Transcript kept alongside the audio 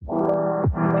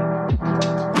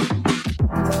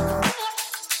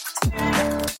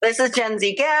This is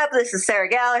GenZ-Gab. This is Sarah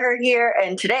Gallagher here,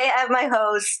 and today I have my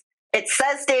host. It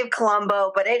says Dave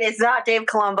Colombo, but it is not Dave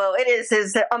Colombo. It is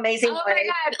his amazing Oh my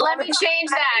God, let me change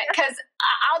that, because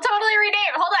I'll totally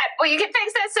rename. Hold on. Well, you can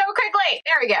fix that so quickly.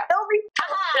 There we go.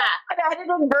 An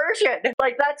edited version.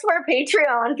 Like, that's where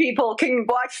Patreon people can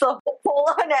watch the full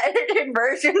unedited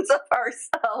versions of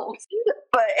ourselves.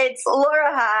 But it's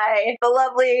Laura High, the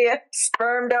lovely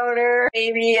sperm donor,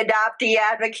 baby adoptee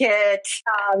advocate,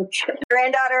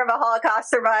 granddaughter of a Holocaust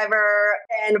survivor,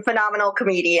 and phenomenal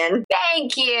comedian.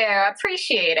 Thank you.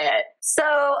 Appreciate it. So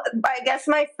I guess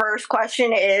my first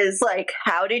question is, like,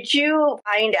 how did you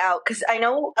find out? Because I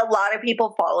know a lot of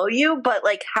people follow you, but,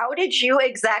 like, how did you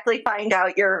exactly find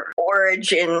out your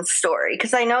origin story?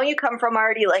 Because I know you come from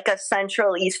already, like, a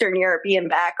Central Eastern European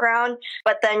background,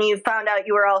 but then you found out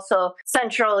you were also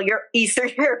Central Eastern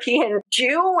European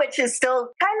Jew, which is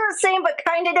still kind of the same, but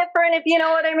kind of different, if you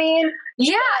know what I mean.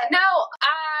 Yeah, no,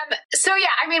 so yeah,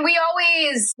 I mean, we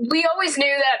always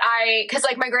knew that because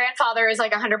like my grandfather is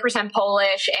like 100%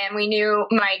 Polish, and we knew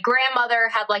my grandmother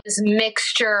had like this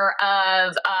mixture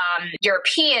of,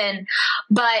 European,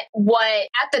 but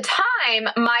at the time,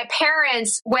 my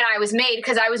parents, when I was made,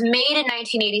 because I was made in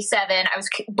 1987, I was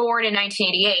born in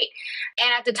 1988,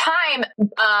 and at the time,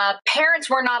 parents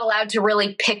were not allowed to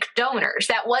really pick donors.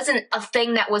 That wasn't a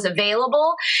thing that was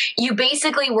available. You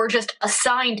basically were just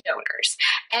assigned donors.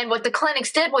 And what the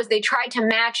clinics did was they tried to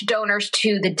match donors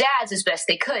to the dads as best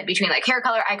they could between like hair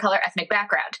color, eye color, ethnic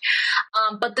background.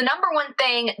 But the number one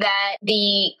thing that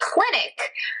the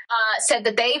clinic said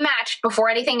that they matched before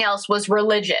anything else was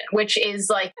religion, which is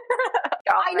like,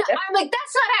 I'm like,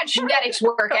 that's not how genetics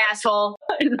work, asshole.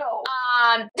 No.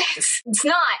 It's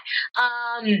not.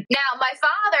 Now my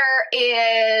father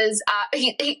is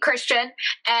he Christian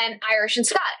and Irish and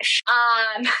Scottish.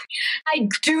 I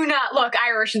do not look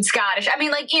Irish and Scottish. I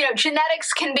mean, like, you know,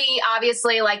 genetics can be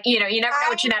obviously like, you know, you never know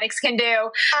what genetics can do.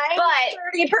 I'm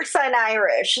 30%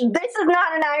 Irish. This is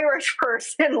not an Irish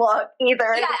person look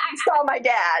either. Yeah, you saw my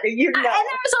dad. You know. And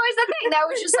that was always the thing. That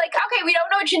was just like, okay, we don't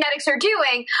know what genetics are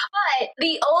doing. But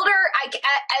the older,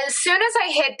 as soon as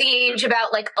I hit the age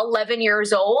about like 11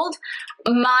 years old,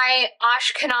 my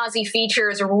Ashkenazi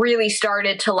features really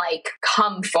started to like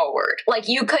come forward. Like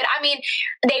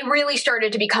they really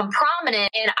started to become prominent.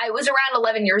 And I was around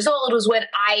 11 years old was when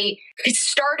I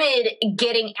started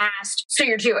getting asked, so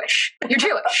you're Jewish. You're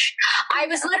Jewish. I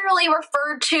was literally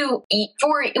referred to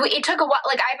it took a while.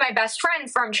 Like, I have my best friend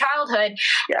from childhood,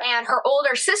 and her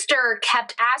older sister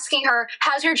kept asking her,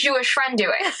 how's your Jewish friend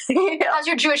doing? How's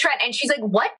your Jewish friend? And she's like,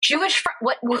 what Jewish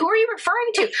friend? Who are you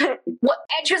referring to? What?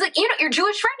 And she was like, you know, your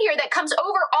Jewish friend here that comes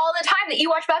over all the time that you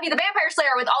watch Buffy the Vampire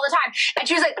Slayer with all the time. And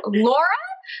she was like, Laura,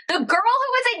 the girl who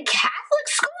was in Catholic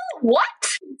school?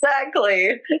 What? Exactly.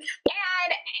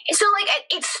 And so like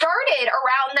it started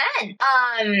around then.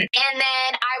 And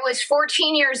then I was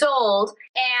 14 years old,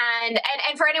 and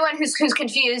for anyone who's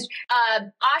confused,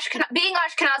 being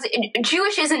Ashkenazi,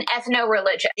 Jewish is an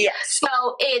ethno-religion. Yes.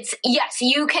 So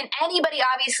anybody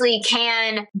obviously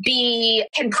can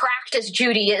practice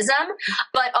Judaism,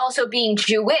 but also being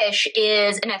Jewish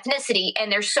is an ethnicity,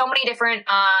 and there's so many different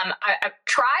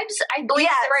tribes, I believe.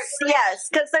 Yes,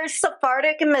 because there's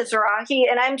Sephardic and Mizrahi,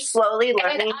 and I'm slowly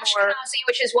learning more. Ashkenazi,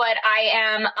 which is what I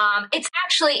am. It's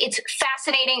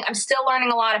fascinating. I'm still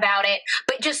learning a lot about it,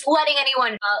 but just letting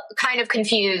anyone kind of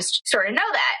confused sort of know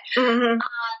that. Mm-hmm.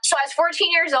 So I was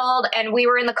 14 years old, and we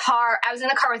were in the car. I was in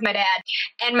the car with my dad,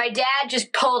 and my dad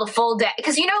just pulled a full dad,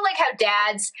 because you know, like how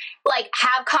dads like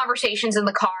have conversations in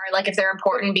the car, like if they're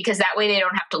important, because that way they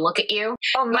don't have to look at you.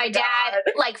 Oh my dad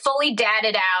God. Like fully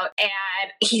dadded out,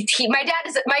 and my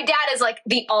dad is like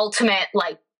the ultimate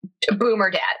like boomer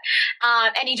dad,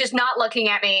 and he's just not looking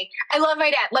at me. I love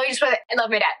my dad. Let me just put it. I love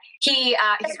my dad.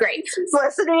 He's great. He's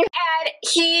listening. And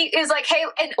he is like, hey,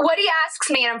 and what he asks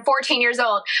me, and I'm 14 years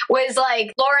old, was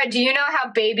like, Laura, do you know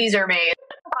how babies are made?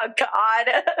 Oh, God.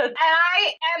 And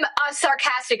I am a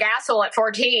sarcastic asshole at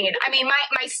 14. I mean,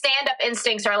 my stand-up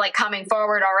instincts are like coming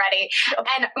forward already.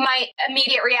 And my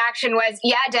immediate reaction was,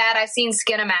 yeah, Dad, I've seen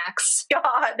Skinamax.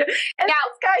 God. And now,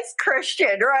 this guy's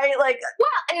Christian, right? Like,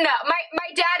 well, no,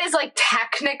 my dad is like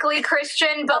technically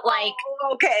Christian, but like,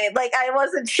 okay, like I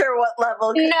wasn't sure what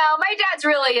level. No, my dad's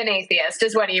really an atheist,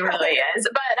 is what he really is.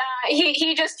 But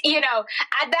he just, you know,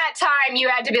 at that time you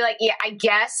had to be like, yeah, I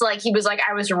guess. Like, he was like,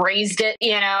 I was raised it,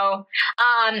 you know.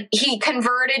 He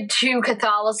converted to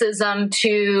Catholicism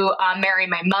to marry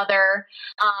my mother,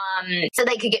 so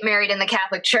they could get married in the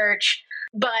Catholic Church.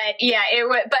 But yeah,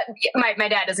 but my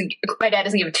dad doesn't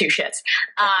give two shits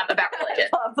about religion.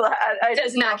 I love that.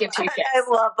 Does not give two shits. I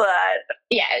love that.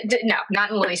 Yeah, no, not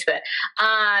in the least bit.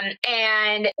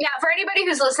 And now for anybody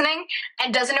who's listening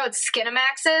and doesn't know what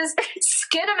Skinamax is,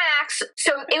 Skinamax,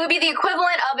 so it would be the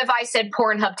equivalent of if I said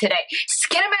Pornhub today.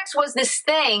 Skinamax was this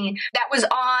thing that was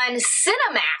on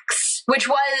Cinemax, which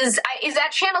was, is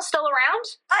that channel still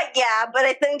around? Yeah, but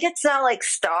I think it's now like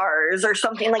Stars or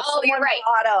something. Like oh, you're right.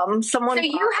 So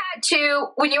you had to,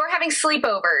 when you were having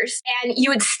sleepovers, and you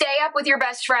would stay up with your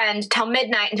best friend till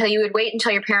midnight until you would wait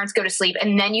until your parents go to sleep,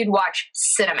 and then you'd watch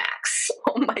Cinemax.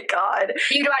 Oh my God.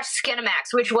 You'd watch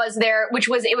Skinamax, which was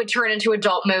it would turn into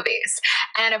adult movies.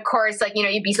 And of course, like,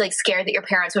 you'd be like scared that your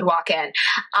parents would walk in.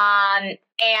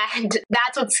 And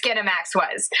that's what Skinamax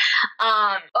was.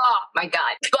 Oh my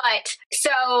God. But so,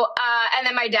 and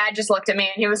then my dad just looked at me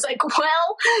and he was like,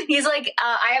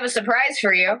 I have a surprise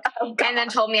for you. Oh, and then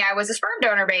told me I was a sperm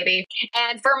donor baby.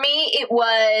 And for me, it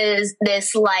was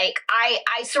this, like,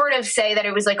 I sort of say that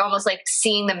it was like almost like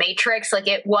seeing the Matrix. Like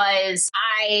it was,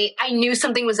 I knew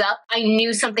something was up. I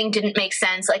knew something didn't make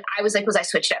sense. Like I was like, was I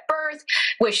switched at birth?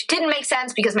 Which didn't make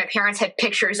sense because my parents had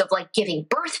pictures of like giving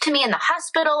birth to me in the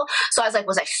hospital. So I was like,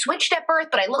 was I switched at birth,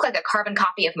 but I look like a carbon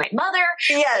copy of my mother?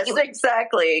 Yes,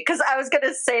 exactly. Because I was going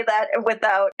to say that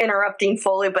without interrupting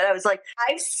fully, but I was like,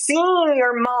 I've seen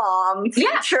your mom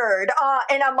featured.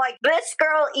 And I'm like, this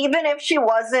girl, even if she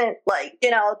wasn't like,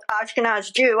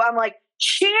 Ashkenaz Jew, I'm like,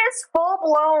 she is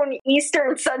full-blown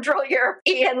Eastern Central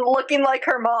European looking like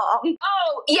her mom.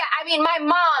 Oh, yeah. I mean, my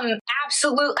mom,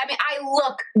 absolutely. I mean, I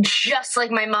look just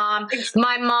like my mom.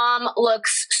 My mom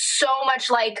looks so much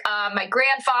like my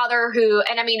grandfather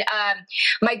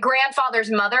my grandfather's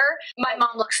mother, my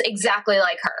mom looks exactly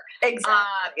like her.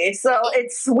 Exactly. So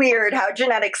it's weird how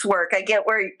genetics work. I get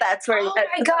that's where. Oh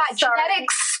my God,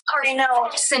 genetics are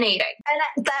fascinating.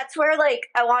 And that's where, like,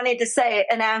 I wanted to say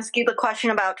and ask you the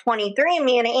question about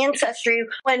 23andMe and Ancestry.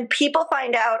 When people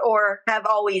find out or have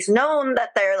always known that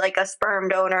they're like a sperm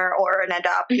donor or an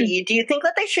adoptee, do you think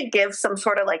that they should give some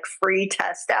sort of like free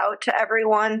test out to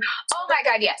everyone? Oh my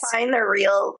God, yes. Find their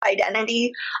real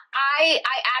identity. I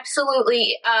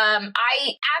absolutely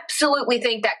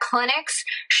think that clinics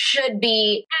should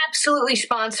be absolutely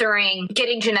sponsoring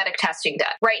getting genetic testing done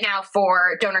right now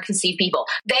for donor conceived people.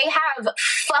 They have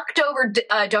fucked over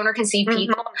donor conceived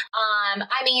people.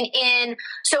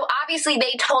 So obviously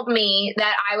they told me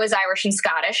that I was Irish and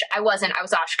Scottish. I wasn't. I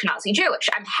was Ashkenazi Jewish.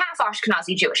 I'm half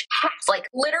Ashkenazi Jewish. Half. Like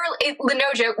literally,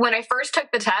 no joke. When I first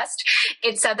took the test,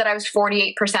 it said that I was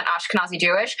 48% Ashkenazi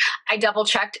Jewish. I double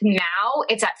checked. Now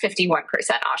it's at 51%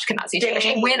 Ashkenazi Jewish.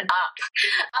 It went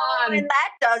up. And that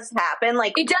does happen.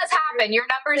 Like it does happen. Your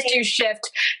numbers do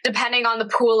shift depending on the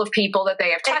pool of people that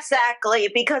they have tested. Exactly.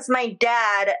 Because my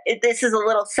dad, this is a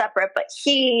little separate, but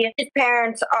his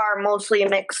parents are mostly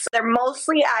mixed. They're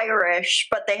mostly Irish,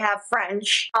 but they have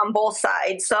French on both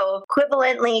sides. So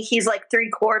equivalently, he's like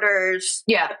 3/4,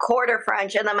 a quarter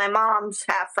French, and then my mom's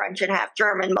half French and half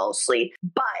German mostly.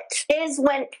 But his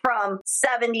went from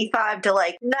 75 to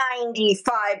like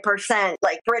 95%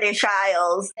 like British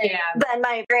Isles. And then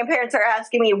my grandparents are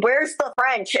asking me, where's the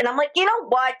French? And I'm like, you know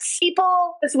what?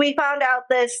 People, as we found out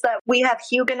that we have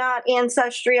Huguenot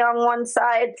ancestry on one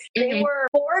side, they were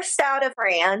forced out of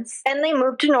France and they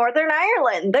moved to Northern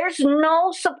Ireland. There's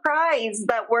no surprise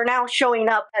that we're now showing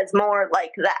up as more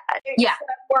like that. Yeah.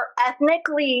 We're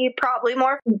ethnically probably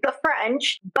more the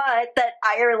French, but that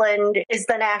Ireland is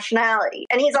the nationality.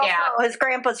 And he's also, his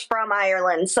grandpa's from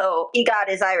Ireland, so he got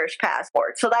his Irish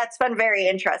passport. So that's been very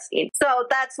interesting. So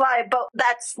that's why, but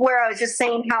that's where I was just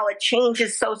saying how it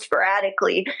changes so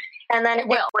sporadically. And then,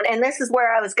 and this is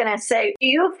where I was going to say, do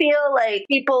you feel like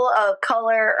people of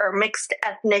color or mixed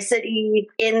ethnicity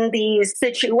in these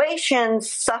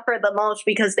situations suffer the most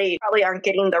because they probably aren't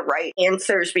getting the right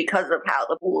answers because of how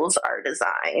the pools are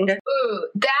designed? Ooh,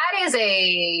 that is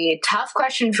a tough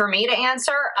question for me to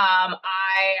answer.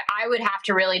 I would have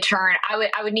to really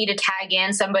I would need to tag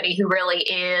in somebody who really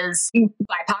is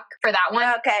BIPOC for that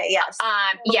one. Okay, yes.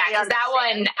 Because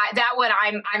that one,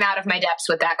 I'm out of my depths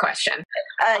with that question.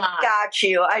 Got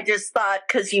you. I just thought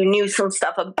because you knew some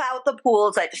stuff about the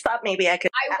pools, I just thought maybe I could.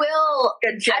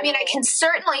 I can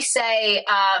certainly say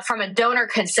from a donor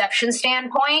conception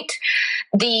standpoint,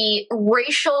 the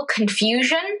racial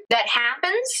confusion that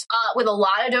happens with a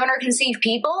lot of donor conceived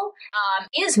people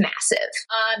is massive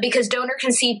because donor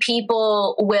conceived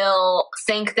people will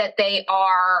think that they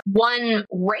are one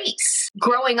race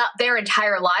growing up their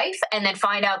entire life and then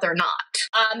find out they're not.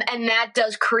 And that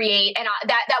does create, and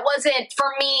that wasn't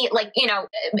for me. like, you know,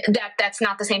 that's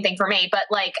not the same thing for me, but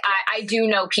like, I do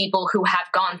know people who have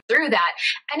gone through that,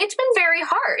 and it's been very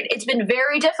hard. It's been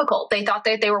very difficult. They thought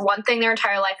that they were one thing their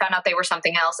entire life, found out they were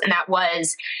something else, and that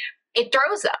was, it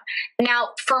throws them. Now,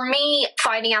 for me,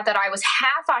 finding out that I was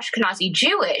half Ashkenazi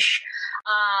Jewish,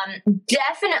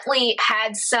 definitely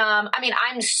had some, I mean,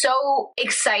 I'm so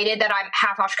excited that I'm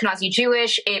half Ashkenazi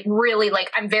Jewish. It really,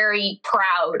 like, I'm very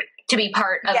proud to be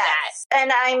part of that.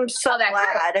 And I'm so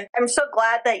glad. I'm so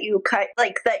glad that you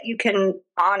that you can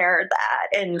honor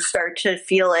that and start to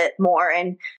feel it more,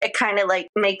 and it kind of like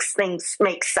makes things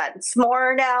make sense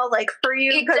more now, like for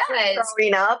you, because you're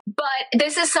growing up. But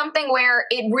this is something where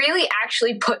it really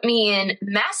actually put me in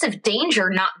massive danger,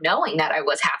 not knowing that I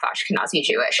was half Ashkenazi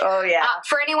Jewish. Oh yeah.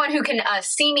 For anyone who can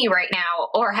see me right now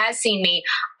or has seen me,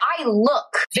 I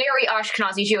look very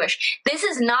Ashkenazi Jewish. This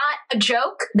is not a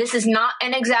joke. This is not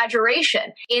an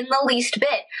exaggeration in the least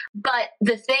bit. But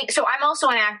the thing, so I'm also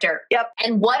an actor. Yep.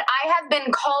 And what I have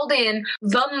been called in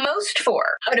the most for,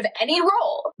 out of any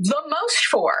role, the most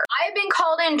for, I have been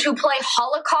called in to play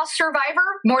Holocaust survivor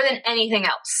more than anything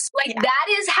else. Like, that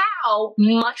is how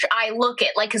much I look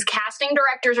at, like, because casting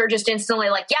directors are just instantly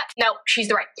like, yep, no, she's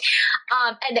the right.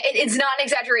 And it's not an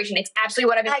exaggeration. It's absolutely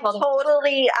what I've been called.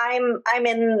 I'm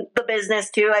in the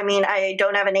business too. I mean, I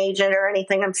don't have an agent or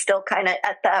anything. I'm still kind of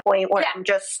at that point where I'm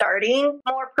just starting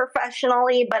more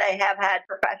professionally, but I have had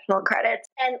professional credits.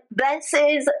 And this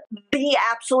is the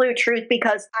absolute truth,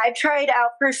 because I tried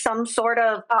out for some sort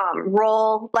of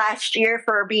role last year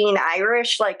for being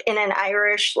Irish, like in an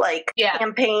Irish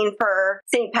campaign for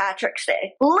St. Patrick's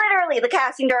Day. Literally, the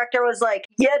casting director was like,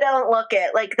 you don't look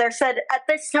it. Like, they said, at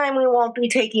this time, we won't be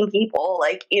taking people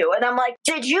like you. And I'm like,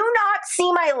 did you not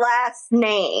see my last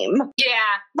name?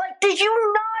 Yeah. Like, did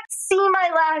you not see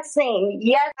my last name?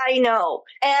 Yes, I know.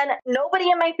 And nobody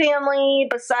in my family,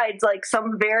 besides like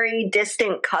some very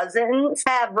distant cousins,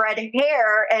 have red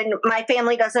hair, and my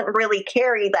family doesn't really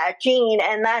carry that gene.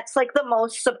 And that's like the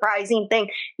most surprising thing.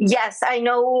 Yes, I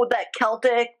know that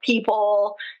Celtic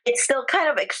people, it's still kind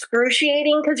of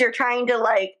excruciating because you're trying to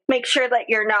like make sure that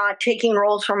you're not taking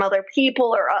roles from other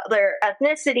people or other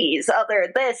ethnicities,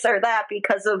 other this or that,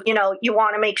 because of, you know, you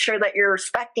want to make sure that you're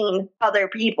respecting other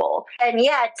people. And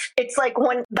yet it's like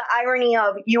when the irony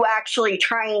of you actually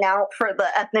trying out for the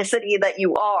ethnicity that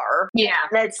you are. Yeah.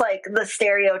 And it's like the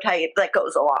stereotype that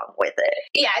goes along with it.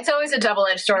 Yeah, it's always a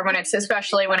double-edged sword when it's,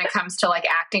 especially when it comes to like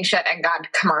acting shit and God,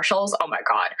 commercials. Oh my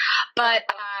God. But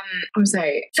I'm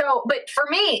sorry. So, but for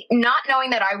me, not knowing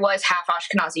that I was half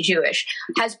Ashkenazi Jewish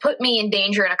has put me in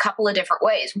danger in a couple of different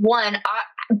ways. One,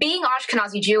 being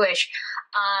Ashkenazi Jewish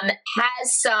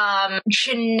has some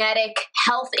genetic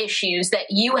health issues that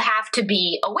you have to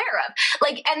be aware of.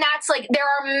 Like, and that's like, there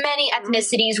are many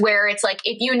ethnicities where it's like,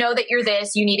 if you know that you're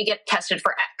this, you need to get tested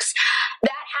for X.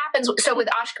 That happens. So with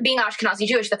being Ashkenazi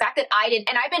Jewish, the fact that I didn't,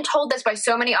 and I've been told this by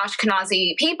so many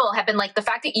Ashkenazi people, have been like, the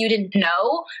fact that you didn't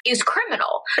know is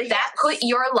criminal. Yes. That put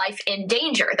your life in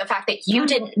danger. The fact that you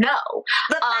didn't know.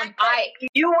 The fact that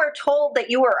you were told that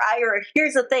you were Irish.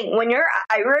 Here's the thing. When you're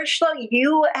Irish, though,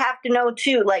 you have to know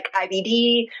too, like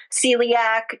IBD,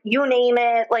 celiac, you name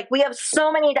it. Like, we have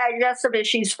so many digestive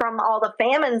issues from all the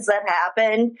famines that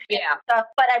happened. Yeah.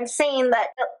 But I'm saying that,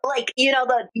 like, you know,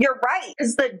 you're right,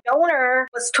 because the donor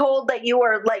was told that you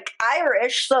were like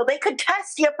Irish, so they could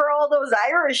test you for all those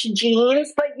Irish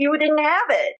genes, but you didn't have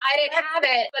it. I didn't have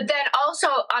it. But then also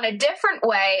on a different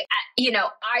way, you know,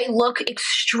 I look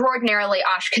extraordinarily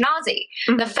Ashkenazi.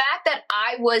 Mm-hmm. The fact that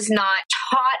I was not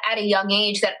taught at a young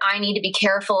age that I need to be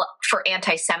careful for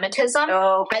anti-Semitism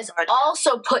has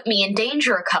also put me in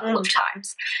danger a couple of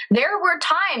times. There were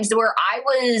times where I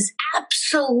was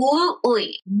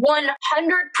absolutely 100%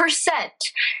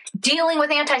 dealing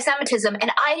with anti-Semitism,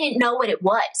 and I didn't know what it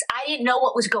was. I didn't know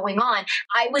what was going on.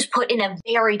 I was put in a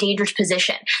very dangerous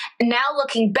position. Now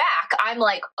looking back, I'm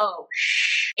like, oh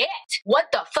shit, what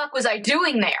the fuck was I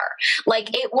doing there?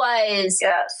 Like, it was,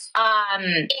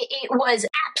 it was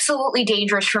absolutely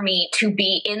dangerous for me to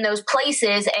be in those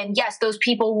places. And yes, those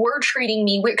people were treating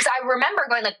me weird, because I remember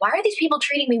going like, why are these people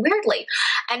treating me weirdly?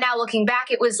 And now looking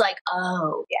back, it was like,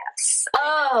 oh yes,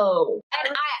 oh,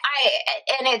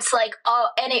 and it's like, oh,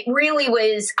 and it really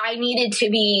was, I needed to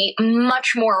be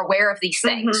much more aware of these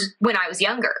things when I was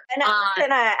younger. And I was going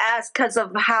to ask, because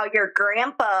of how your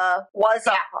grandpa was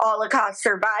a Holocaust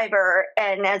survivor,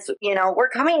 and as you know, we're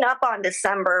coming up on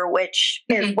December, which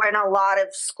is when a lot of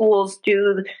schools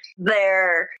do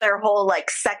their whole like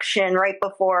section right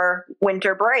before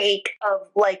winter break of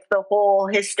like the whole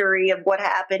history of what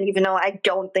happened, even though I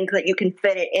don't think that you can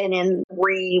fit it in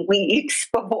 3 weeks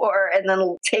before and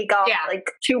then take off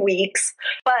like 2 weeks.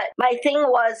 But my thing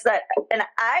was that And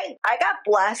I got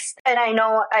blessed, and I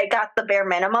know I got the bare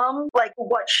minimum, like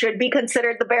what should be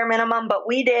considered the bare minimum, but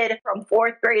we did from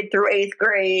 4th grade through 8th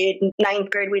grade, 9th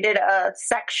grade, we did a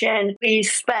section. We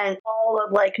spent all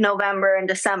of like November and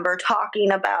December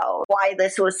talking about why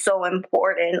this was so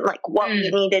important, like what we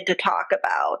needed to talk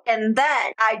about. And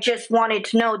then I just wanted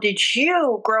to know, did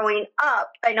you growing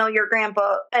up, I know your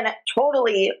grandpa, and I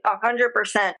totally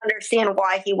 100% understand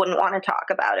why he wouldn't want to talk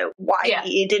about it, why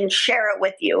he didn't share it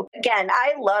with you. Again,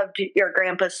 I loved your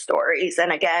grandpa's stories.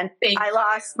 And again, I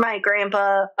lost my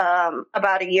grandpa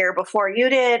about a year before you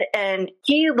did, and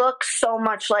he looks so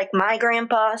much like my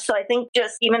grandpa. So I think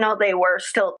just even though they were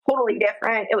still totally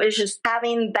different, it was just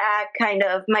having that kind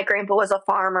of, my grandpa was a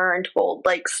farmer and told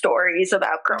like stories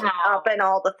about growing up and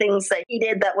all the things that he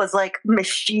did that was like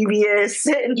mischievous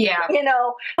and, you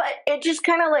know, but it just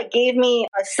kind of like gave me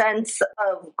a sense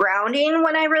of grounding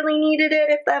when I really needed it,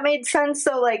 if that made sense.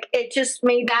 So like, it just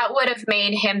made that would have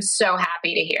made him so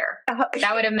happy to hear.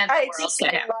 That would have meant the world to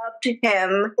him. I loved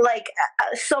him like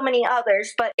so many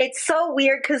others, but it's so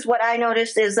weird because what I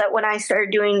noticed is that when I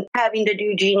started having to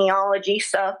do genealogy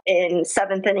stuff in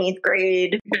 7th and 8th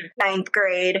grade, 9th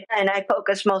grade, and I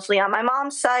focused mostly on my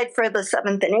mom's side for the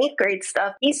 7th and 8th grade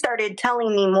stuff, he started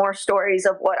telling me more stories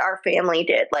of what our family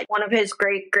did. Like one of his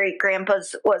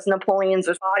great-great-grandpas was Napoleon's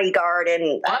bodyguard,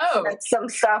 and some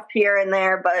stuff here and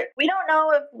there, but we don't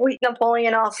know if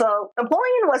Napoleon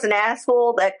was an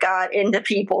asshole that got into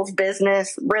people's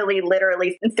business, really,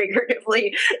 literally, and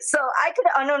figuratively. So I could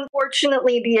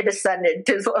unfortunately be a descendant,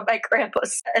 is what my grandpa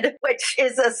said, which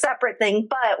is a separate thing.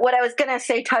 But what I was going to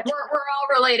say, we're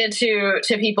all related to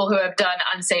people who have done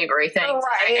unsavory things.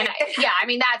 Right. And I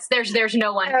mean, there's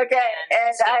no one. Okay.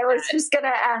 And I was just going to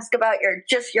ask about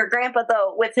your grandpa,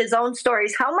 though, with his own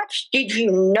stories. How much did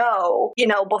you know,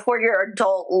 before your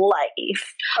adult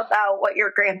life about what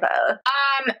your grandpa?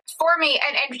 For me,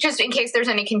 and just in case there's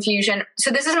any confusion,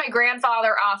 so this is my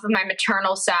grandfather off of my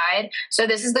maternal side. So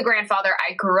this is the grandfather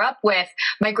I grew up with.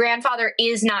 My grandfather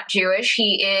is not Jewish.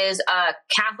 He is a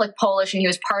Catholic Polish, and he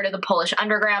was part of the Polish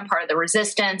underground, part of the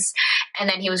resistance. And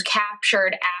then he was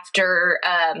captured after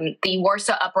the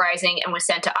Warsaw Uprising and was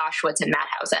sent to Auschwitz and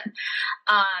Mauthausen.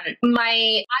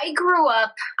 I grew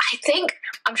up,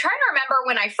 I'm trying to remember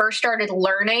when I first started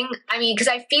learning. I mean, because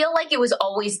I feel like it was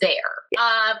always there.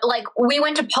 Like we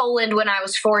went to Poland when I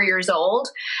was 4 years old,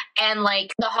 and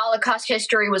like the Holocaust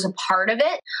history was a part of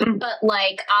it. But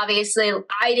like, obviously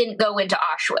I didn't go into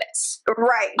Auschwitz.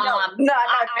 Right. No,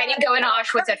 I didn't go into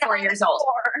Auschwitz at 4 years old.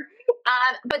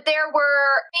 But there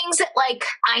were things that like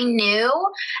I knew,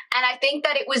 and I think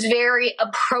that it was very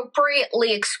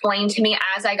appropriately explained to me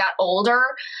as I got older.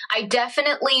 I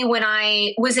definitely, when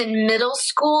I was in middle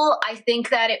school, I think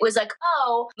that it was like,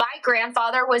 oh, my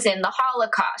grandfather was in the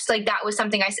Holocaust. Like that was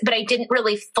something but I didn't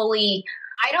really fully,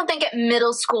 I don't think at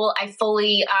middle school I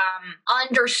fully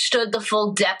understood the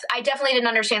full depth. I definitely didn't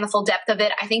understand the full depth of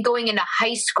it. I think going into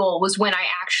high school was when I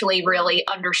actually really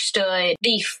understood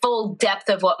the full depth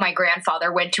of what my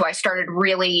grandfather went to. I started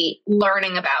really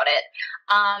learning about it.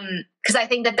 Because I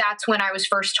think that that's when I was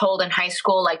first told in high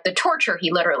school, like the torture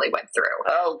he literally went through.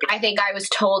 Oh, I think I was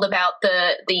told about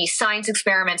the science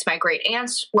experiments my great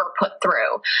aunts were put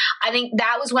through. I think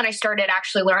that was when I started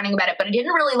actually learning about it, but I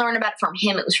didn't really learn about it from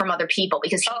him. It was from other people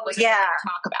because he wasn't able to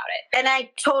talk about it. And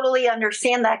I totally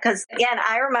understand that because, again,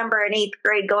 I remember in 8th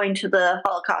grade going to the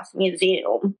Holocaust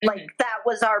Museum. Like that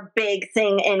was our big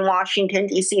thing in Washington,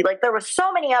 D.C. Like there was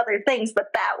so many other things,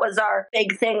 but that was our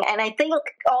big thing. And I think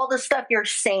all the stuff you're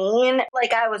saying,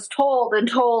 like I was told and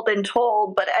told and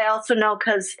told, but I also know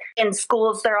because in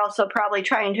schools they're also probably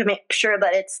trying to make sure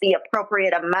that it's the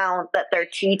appropriate amount that they're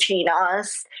teaching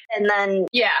us. And then,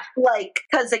 like,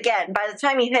 because again, by the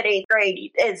time you hit 8th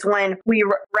grade is when we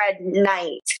read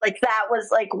Night. Like that was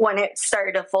like when it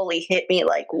started to fully hit me,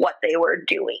 like what they were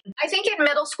doing. I think in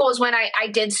middle school is when I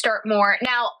did start more.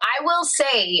 Now, I will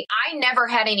say I never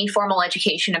had any formal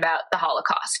education about the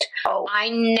Holocaust. I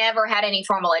never had any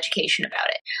formal education about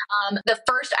it. The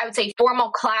first, I would say,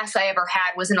 formal class I ever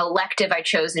had was an elective I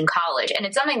chose in college. And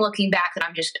it's something looking back that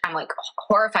I'm like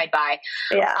horrified by.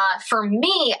 Yeah. For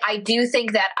me, I do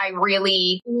think that I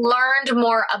really learned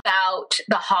more about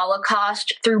the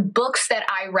Holocaust through books that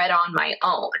I read on my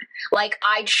own. Like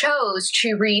I chose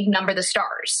to read Number the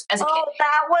Stars as a kid.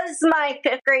 That was my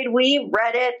 5th grade. We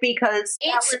read it because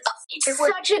it's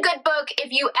such a good book.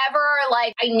 If you ever are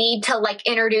like, I need to like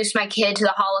introduce my kid to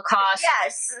the Holocaust.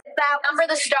 Yes, that Number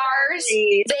the Stars.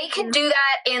 They can do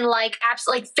that in like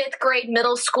absolutely like 5th grade,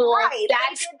 middle school. Right.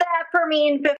 They did that for me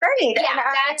in 5th grade. Yeah,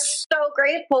 and I'm so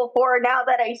grateful for now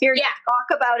that I hear you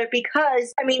talk about it,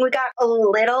 because I mean, we got a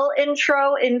little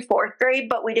intro in 4th grade,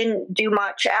 but we didn't do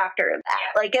much after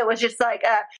that. Like, it was just like,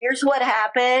 here's what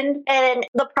happened. And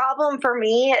the problem for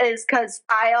me is because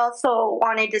I also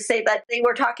wanted to say that they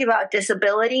were talking about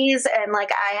disabilities, and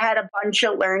like I had a bunch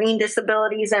of learning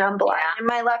disabilities and I'm blind in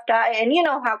my left eye, and you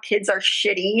know how kids are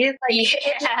shitty. Like,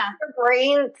 your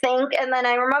brain think. And then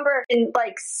I remember in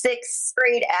like 6th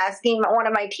grade asking one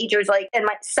of my teachers, like in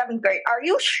my 7th grade, are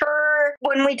you sure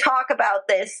when we talk about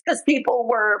this? Because people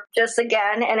were just,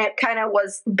 again, and it kind of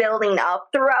was building up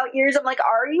throughout years. I'm like,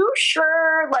 are you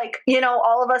sure? Like, you know,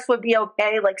 all of us would be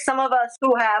okay. Like, some of us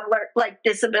who have like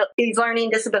disabilities,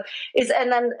 learning disabilities,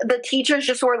 and then the teachers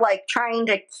just were like trying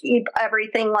to keep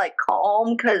everything like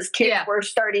calm because kids were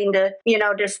starting to, you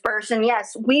know, disperse. And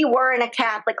yes, we were in a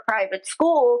Catholic private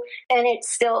school, and it's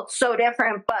still so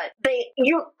different, but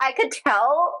I could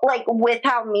tell, like, with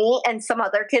how me and some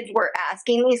other kids were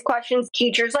asking these questions,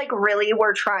 teachers like really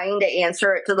were trying to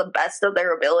answer it to the best of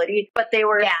their ability, but they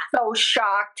were so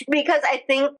shocked, because I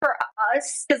think for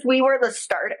us, because we were the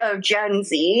start of Gen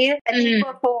Z, and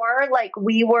before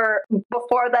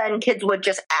then kids would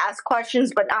just ask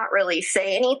questions but not really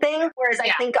say anything, whereas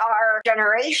I think our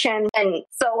generation and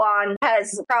so on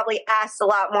has probably asked a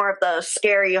lot more of those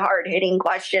scary, hard-hitting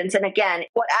questions. And again,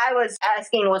 what I was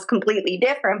asking was completely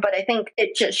different, but I think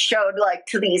it just showed, like,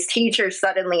 to these teachers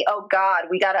suddenly, oh God,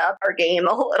 we got to up our game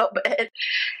a little bit.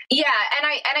 Yeah,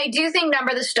 and I do think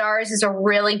Number the Stars is a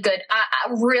really good,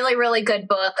 really, really good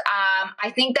book. I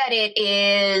think that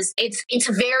it's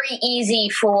very easy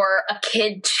for a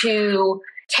kid to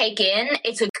take in.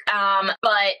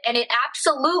 And it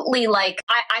absolutely, like,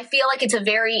 I feel like it's a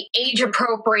very age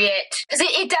appropriate, because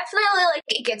it definitely, like,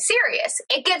 it gets serious.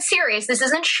 It gets serious. This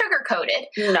isn't sugar coated.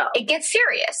 No, it gets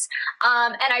serious.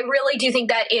 And I really do think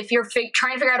that if you're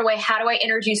trying to figure out a way, how do I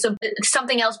introduce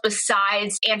something else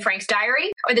besides Anne Frank's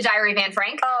diary or the Diary of Anne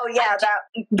Frank? Oh yeah,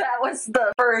 that was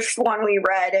the first one we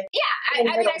read. Yeah, I mean,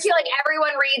 I feel like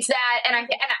everyone reads that,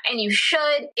 and you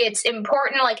should. It's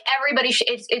important. Like, everybody,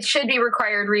 it should be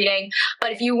required reading.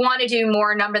 But if you want to do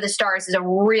more, Number the Stars is a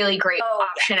really great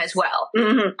option as well.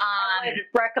 Mm-hmm. I would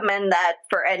recommend that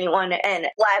for anyone, and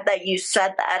glad that you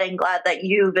said that, and glad that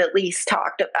you've at least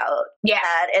talked about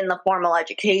that in the formal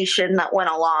education that went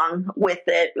along with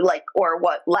it, like, or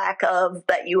what lack of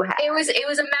that you had. It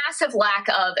was a massive lack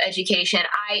of education.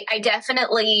 I did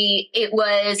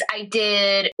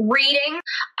reading.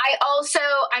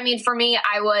 I mean, for me,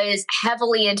 I was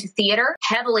heavily into theater.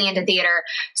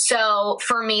 So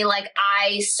for me, like,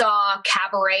 I saw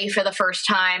Cabaret for the first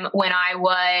time when I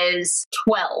was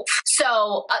 12.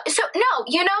 So no,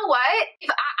 you know what?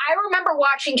 I remember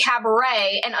watching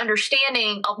Cabaret and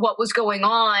understanding of what was going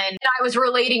on, and I was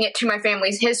relating it to my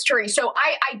family's history. So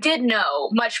I did know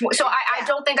much more. So I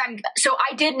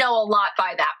did know a lot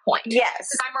by that point. Yes.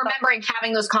 I'm remembering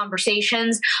having those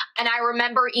conversations, and I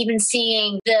remember even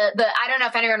seeing the I don't know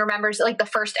if anyone remembers, like, the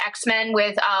first X-Men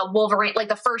with Wolverine. Like,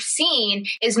 the first scene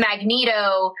is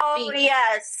Magneto.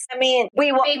 Yes. I mean,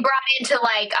 being brought into,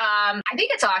 like, I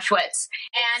think it's Auschwitz.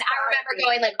 And I remember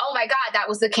going, like, oh my God, that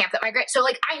was the camp that my so,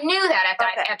 like, I knew that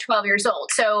at 12 years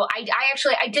old. So I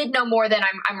did know more than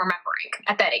I'm remembering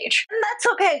at that age. And that's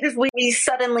okay, because we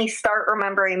suddenly start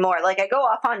remembering more. Like, I go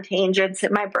off on tangents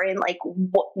in my brain, like,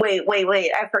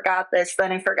 wait, I forgot this,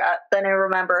 then I forgot, then I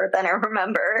remember.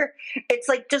 It's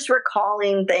like just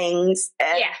recalling things,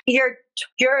 and you're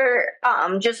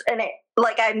just, and it,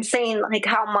 like, I'm saying, like,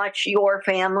 how much your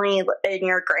family and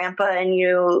your grandpa and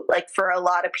you, like, for a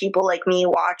lot of people like me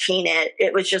watching it,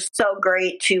 it was just so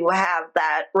great to have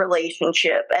that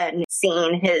relationship and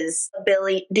seeing his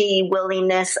ability,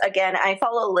 willingness. Again, I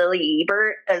follow Lily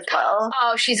Ebert as well.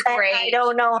 Oh, she's great. And I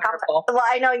don't know how, well,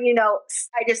 I know, you know,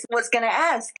 I just was going to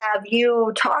ask, have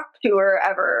you talked to her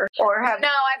ever? Or have? No,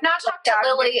 I've not talked to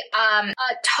Lily.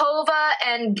 Tova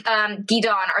and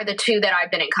Gidon are the two that I've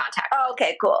been in contact with. Oh,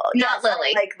 okay, cool. Not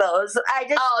Lily. Like those.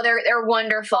 They're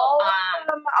wonderful. All of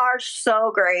them are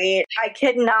so great. I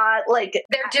could not, like,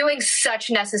 they're doing such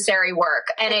necessary work,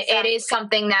 and it is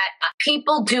something that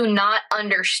people do not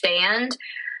understand.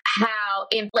 How,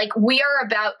 we are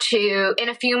about to, in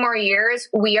a few more years,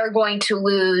 we are going to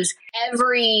lose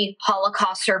every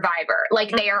Holocaust survivor,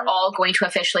 like they are all going to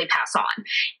officially pass on.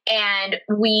 And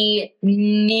we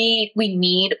need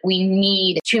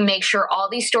to make sure all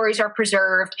these stories are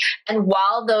preserved. And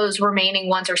while those remaining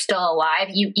ones are still alive,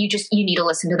 you need to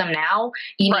listen to them now.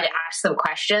 You need to ask them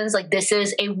questions. Like this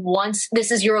is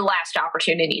your last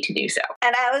opportunity to do so.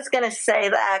 And I was going to say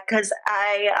that because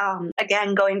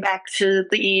again, going back to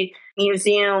the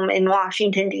museum in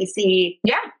Washington, D.C.,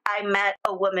 I met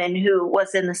a woman who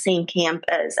was in the same camp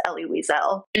as Elie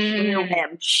Wiesel.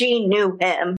 She knew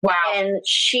him. Wow. And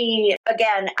she,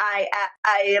 again, I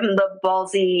am the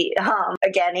ballsy,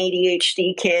 again,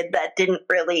 ADHD kid that didn't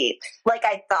really, like,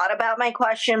 I thought about my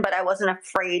question, but I wasn't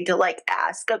afraid to, like,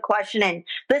 ask a question. And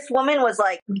this woman was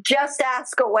like, just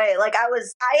ask away. Like, I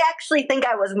actually think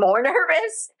I was more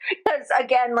nervous because,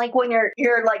 again, like, when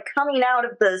you're like coming out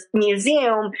of the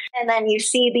museum and then you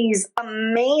see these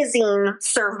amazing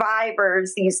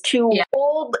survivors, these two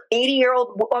old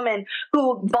 80-year-old women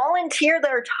who volunteer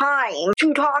their time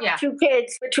to talk to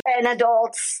kids and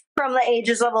adults from the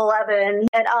ages of 11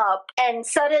 and up. And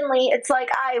suddenly it's like,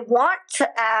 I want to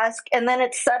ask. And then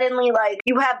it's suddenly like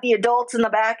you have the adults in the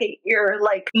back of your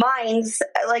like minds,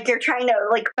 like you're trying to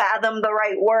like fathom the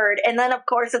right word. And then of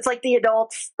course it's like the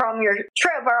adults from your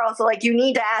trip are also like, you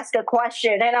need to ask a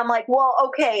question. And I'm like, well,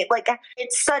 okay, like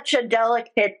it's such a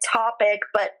delicate topic,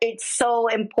 but it's so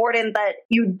important that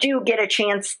you do get a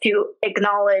chance to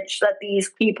acknowledge that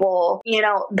these people, you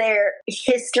know, their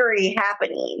history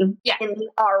happening in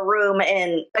our room.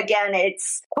 And again,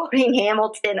 it's quoting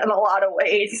Hamilton in a lot of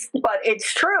ways, but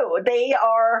it's true. They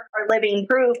are living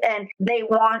proof and they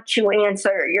want to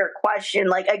answer your question.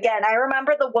 Like, again, I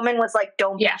remember the woman was like,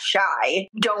 don't be shy.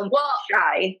 Don't be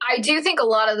shy. I do think a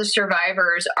lot of the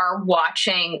survivors are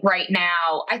watching right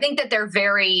now. I think that they're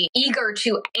very eager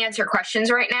to answer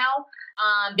questions right now.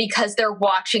 Because they're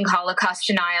watching Holocaust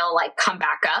denial like come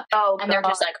back up, and they're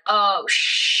just like, "Oh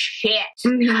shit!"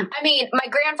 I mean, my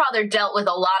grandfather dealt with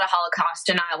a lot of Holocaust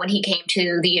denial when he came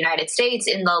to the United States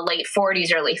in the late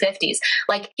 40s, early 50s.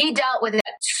 Like he dealt with it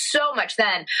so much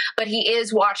then, but he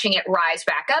is watching it rise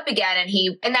back up again,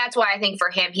 and that's why I think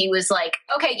for him, he was like,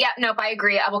 "Okay, nope, I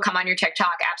agree. I will come on your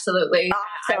TikTok, absolutely.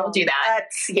 I will do that."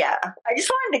 I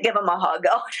just wanted to give him a hug.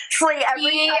 Honestly,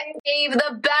 he gave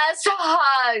the best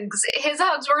hugs. His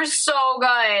hugs were so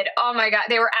good. Oh my God.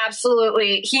 They were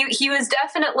absolutely, he was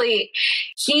definitely,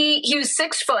 he was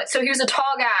 6 foot. So he was a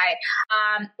tall guy.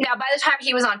 Now by the time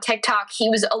he was on TikTok, he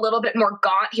was a little bit more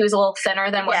gaunt. He was a little thinner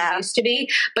than what he used to be,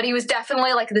 but he was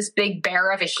definitely like this big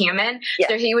bear of a human.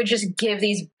 So he would just give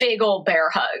these big old bear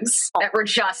hugs that were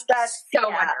just so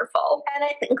wonderful. And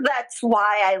I think that's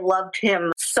why I loved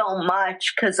him so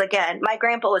much. Cause again, my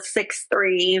grandpa was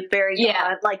 6'3", very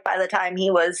young. Like by the time he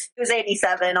was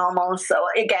 87 almost. So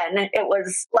again, it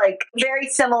was like very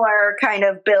similar kind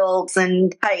of builds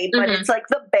and height, but it's like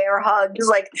the bear hugs,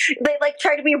 like they like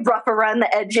try to be rough around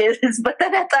the edges, but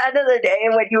then at the end of the day,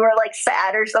 when you were like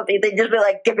sad or something, they'd just be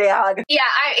like, give me a hug. Yeah,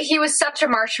 he was such a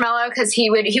marshmallow because he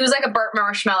was like a burnt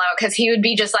marshmallow because he would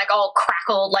be just like all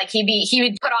crackled, like he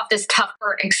would put off this tough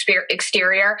burnt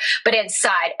exterior, but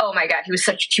inside, oh my God, he was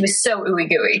so ooey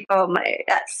gooey. Oh my,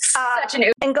 yes. Such an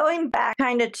ooey. And going back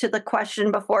kind of to the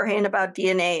question beforehand about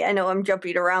DNA, I know I'm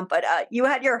jumping around, but you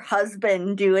had your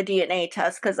husband do a DNA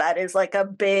test because that is like a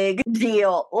big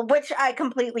deal, which I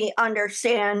completely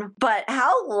understand. But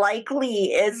how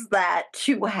likely is that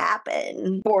to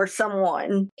happen for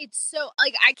someone? It's so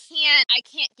like I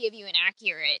can't give you an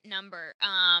accurate number.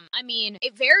 I mean,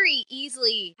 it very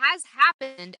easily has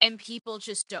happened, and people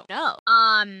just don't know.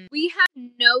 We have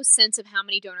no sense of how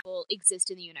many donors exist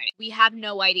in the United. We have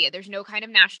no idea. There's no kind of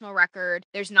national record.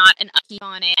 There's not an upkeep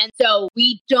on it, and so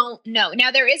we don't know. Now,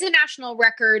 there is a national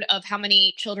record of how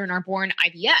many children are born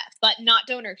IVF, but not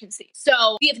donor conceived.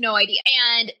 So we have no idea.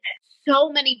 And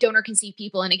so many donor conceived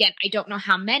people, and again, I don't know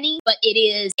how many, but it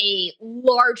is a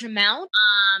large amount.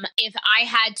 If I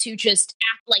had to just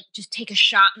take a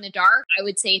shot in the dark, I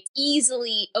would say it's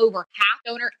easily over half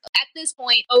donor at this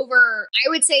point. I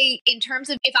would say in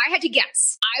terms of, if I had to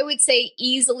guess, I would say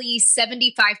easily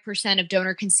 75% of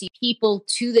donor conceived people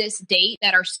to this date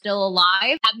that are still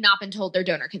alive have not been told they're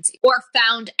donor conceived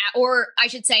or I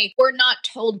should say, were not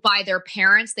told by their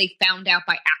parents. They found out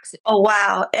by accident. Oh,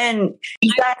 wow. And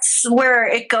that's where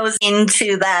it goes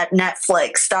into that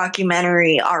Netflix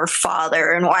documentary, Our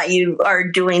Father, and why you are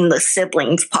doing the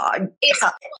siblings pod.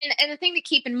 And the thing to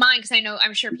keep in mind, because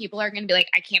I'm sure people are going to be like,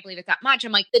 I can't believe it's that much.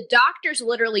 I'm like, the doctors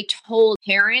literally told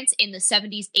parents in the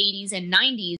 70s, 80s, and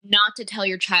 90s not to tell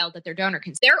your child that they're donor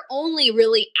conceived. They're only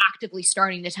really actively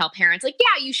starting to tell parents, like,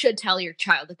 yeah, you should tell your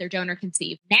child that they're donor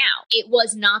conceived Now, it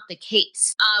was not the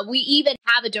case. We even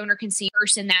have a donor conceived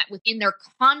person that within their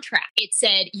contract, it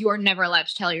said you are never allowed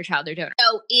to tell your child they're donor.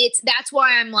 So that's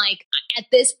why I'm like, at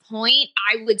this point,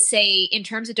 I would say in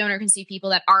terms of donor conceived people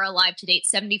that are alive to date,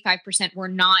 75% were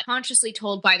not consciously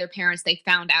told by their parents they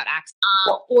found out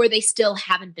or they still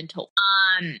haven't been told.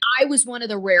 I was one of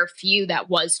the rare few that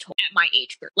was told at my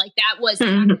age group. Like that was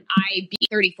I being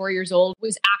 34 years old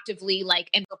was actively like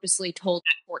and purposely told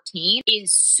at 14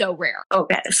 is so rare.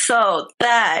 Okay, so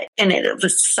that in and of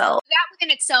itself. That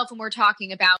within itself, when we're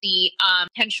talking about the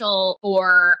potential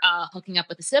for hooking up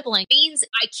with a sibling, means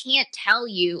I can't tell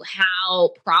you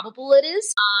how probable it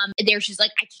is. There's just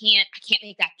like I can't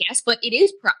make that guess, but it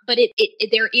is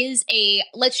there is a,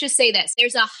 let's just say this,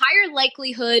 there's a higher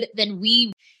likelihood than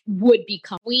we would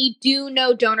become. We do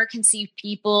know donor conceived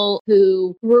people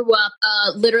who grew up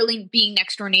literally being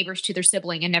next door neighbors to their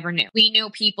sibling and never knew. We know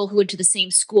people who went to the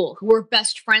same school who were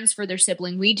best friends for their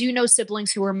sibling. We do know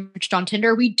siblings who were matched on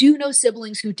Tinder. We do know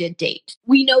siblings who did date.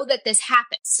 We know that this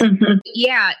happens.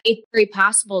 Yeah, it's very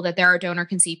possible that there are donor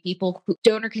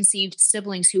conceived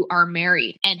siblings who are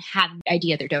married and have no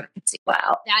idea they're donor conceived.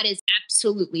 Wow. That is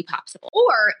absolutely possible.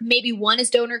 Or maybe one is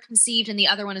donor conceived and the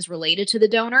other one is related to the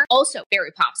donor. Also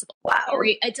very possible. Wow.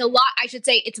 It's a lot. I should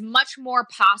say it's much more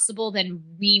possible than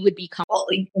we would be comfortable.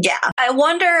 Well, yeah. I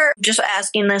wonder, just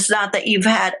asking this, not that you've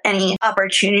had any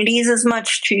opportunities as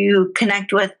much to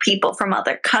connect with people from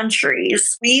other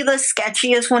countries. We the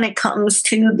sketchiest when it comes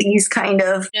to these kind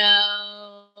of...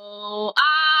 No.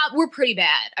 We're pretty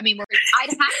bad. I mean,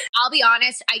 I'll be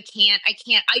honest.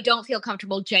 I don't feel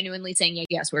comfortable genuinely saying,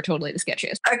 yes, we're totally the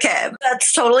sketchiest. Okay.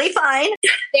 That's totally fine.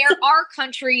 There are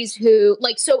countries who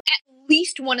so at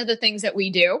least one of the things that we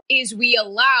do is we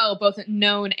allow both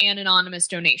known and anonymous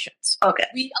donations. Okay.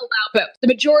 We allow both. The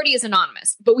majority is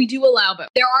anonymous, but we do allow both.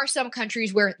 There are some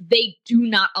countries where they do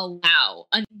not allow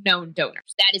unknown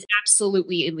donors. That is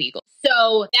absolutely illegal.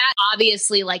 So that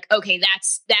obviously okay,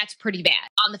 that's pretty bad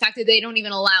on the fact that they don't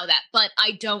even allow that. But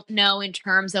I don't know in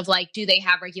terms of do they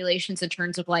have regulations in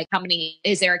terms of how many,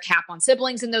 is there a cap on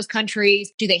siblings in those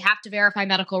countries? Do they have to verify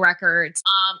medical records?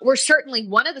 We're certainly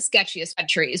one of the sketchiest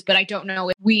countries, but I don't know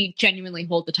if we genuinely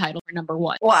hold the title for number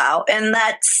one. Wow. And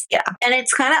that's, yeah. And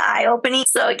it's kind of eye-opening.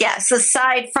 So yes,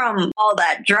 aside from all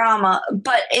that drama,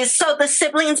 but so the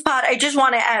siblings pod, I just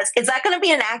want to ask, is that going to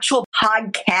be an actual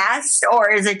podcast or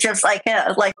is it just like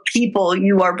people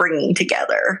you are bringing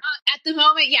together? At the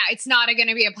moment, yeah, it's not going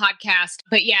to be a podcast,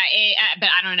 but yeah, but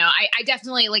I don't know. I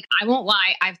definitely I won't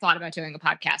lie. I've thought about doing a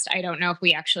podcast. I don't know if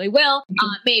we actually will,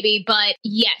 maybe, but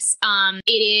yes,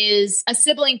 it is a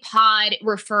sibling pod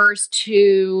refers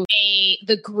to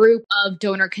the group of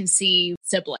donor conceived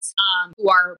siblings, who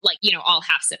are all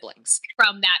half siblings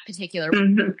from that particular.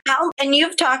 And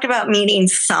you've talked about meeting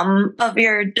some of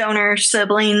your donor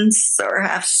siblings or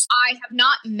halves. I have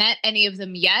not met any of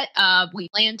them yet. We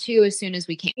plan to as soon as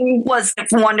we can. Was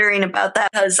wondering about that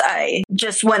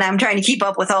because when I'm trying to keep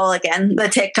up with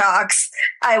the TikToks,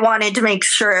 I wanted to make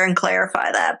sure and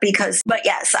clarify that but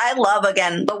yes, I love,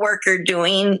 the work you're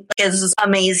doing is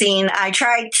amazing. I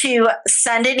tried to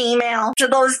send an email to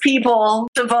those people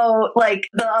to vote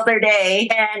the other day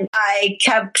and I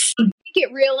kept... It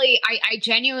really, I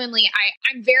genuinely,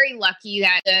 I'm very lucky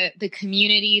that the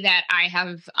community that I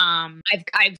have,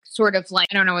 I've sort of I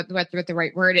don't know what the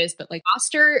right word is, but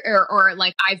foster or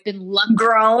I've been lucky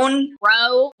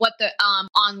grow what the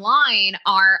online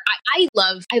are. I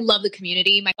love the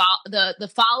community.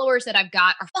 The followers that I've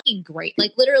got are fucking great.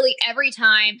 Literally every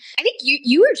time. I think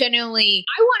you were genuinely,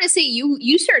 I want to say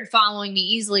you started following me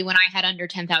easily when I had under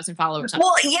 10,000 followers.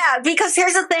 Well, yeah, because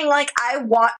here's the thing,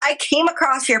 I came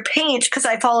across your page because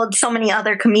I followed so many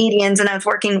other comedians and I was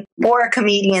working for a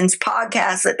comedian's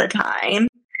podcast at the time.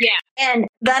 Yeah. And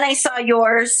then I saw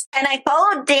yours and I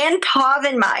followed Dan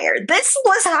Povenmire. This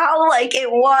was how it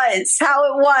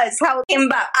came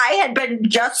about. I had been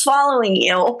just following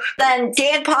you. Then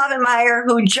Dan Povenmire,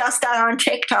 who just got on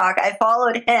TikTok, I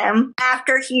followed him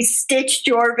after he stitched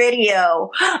your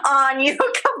video on you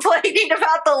complaining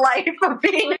about the life of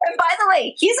being. And by the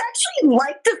way, he's actually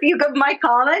liked a few of my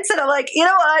comments and I'm like, you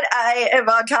know what? I am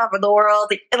on top of the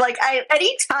world.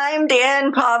 Anytime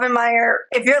Dan Povenmire,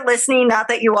 if you're listening, not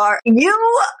that you are,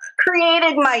 you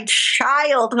created my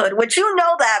childhood, which you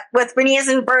know that with Phineas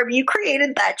and Ferb, you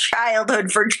created that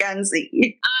childhood for Gen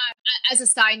Z. As a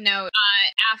side note,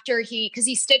 after because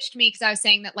he stitched me because I was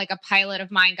saying that a pilot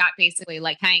of mine got basically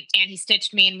tanked, and he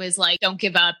stitched me and was like, "Don't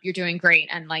give up, you're doing great,"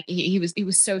 and he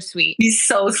was so sweet. He's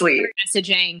so sweet.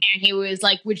 Messaging, and he was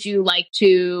like, "Would you like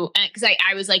to?" Because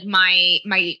I was like, my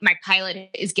pilot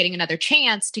is getting another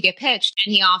chance to get pitched,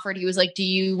 and he offered. He was like, "Do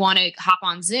you want to hop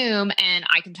on Zoom?" And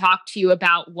I I can talk to you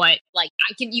about what, like,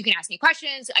 you can ask me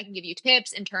questions. I can give you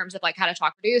tips in terms of like how to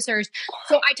talk to producers.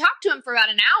 So I talked to him for about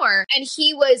an hour, and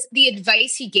the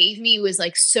advice he gave me was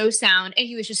like so sound, and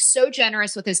he was just so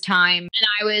generous with his time. And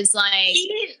I was like,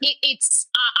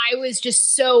 I was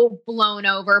just so blown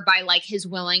over by like his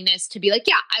willingness to be like,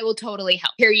 yeah, I will totally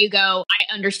help. Here you go.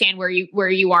 I understand where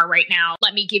you are right now.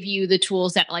 Let me give you the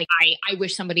tools that like I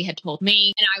wish somebody had told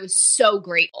me. And I was so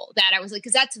grateful that I was like,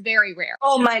 because that's very rare.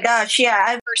 Oh my gosh,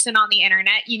 yeah. Person on the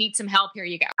internet, you need some help. Here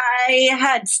you go. I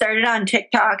had started on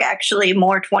TikTok actually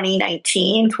more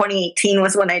 2019. 2018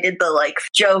 was when I did the like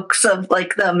jokes of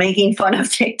like the making fun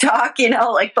of TikTok, you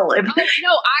know, like the lib. Oh,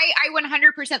 no, I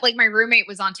 100%, like my roommate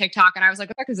was on TikTok and I was like,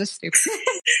 what the heck is this stupid?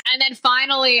 And then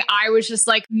finally I was just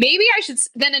like, maybe I should,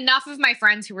 then enough of my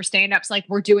friends who were stand-ups like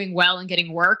were doing well and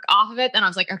getting work off of it. Then I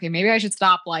was like, okay, maybe I should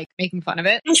stop like making fun of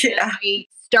it. Yeah. I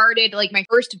started like my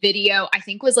first video, I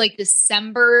think was like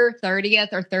December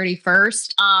 30th or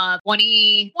 31st of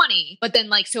 2020. But then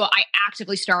like, so I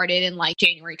actively started in like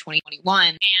January 2021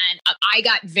 and I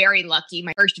got very lucky.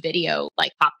 My first video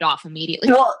like popped off immediately.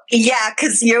 Well, yeah,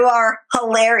 because you are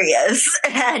hilarious.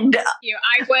 And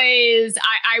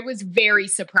I was very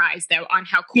surprised though on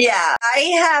how cool. Yeah, I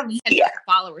have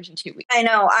followers in 2 weeks. I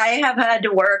know I have had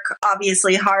to work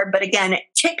obviously hard, but again,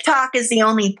 TikTok is the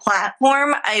only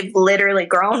platform I've literally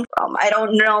grown from. I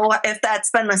don't know if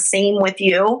that's been the same with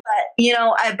you, but you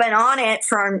know, I've been on it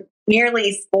for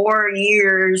nearly 4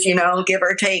 years, you know, give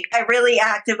or take. I really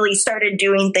actively started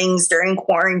doing things during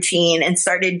quarantine and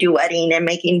started duetting and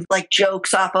making like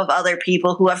jokes off of other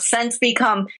people who have since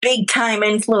become big time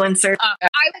influencers.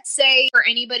 I would say for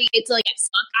anybody, it's like,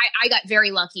 I got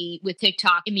very lucky with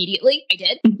TikTok immediately. I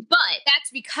did. But that's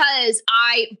because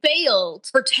I failed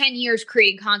for 10 years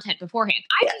creating content beforehand.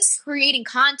 I've been creating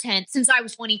content since I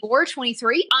was 24,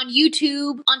 23 on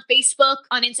YouTube, on Facebook,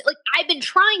 on Instagram. Like I've been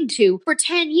trying to for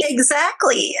 10 years.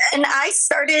 Exactly. And I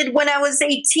started when I was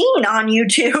 18 on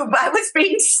YouTube. I was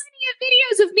being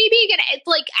videos of me being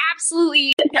like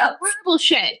absolutely horrible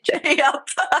shit. Yep.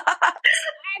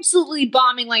 Absolutely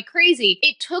bombing like crazy.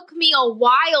 It took me a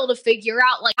while to figure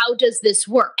out like how does this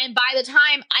work? And by the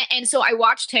time so I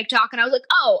watched TikTok and I was like,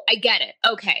 oh, I get it.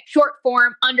 Okay. Short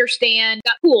form, understand,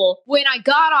 cool. When I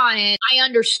got on it, I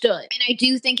understood. And I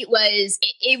do think it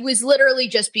was literally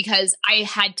just because I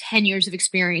had 10 years of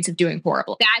experience of doing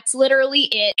horrible. That's literally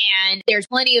it. And there's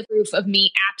plenty of proof of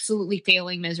me absolutely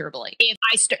failing miserably. If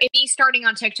me starting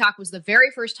on TikTok was the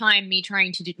very first time me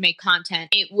trying to make content,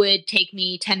 it would take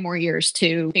me 10 more years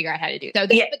to figure out how to do. So,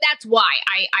 but that's why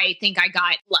I think I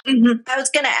got lucky. Mm-hmm. I was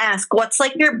going to ask, what's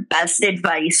like your best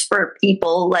advice for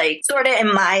people like sort of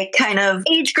in my kind of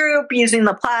age group using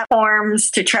the platforms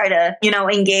to try to, you know,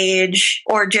 engage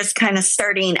or just kind of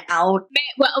starting out?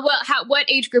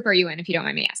 What age group are you in, if you don't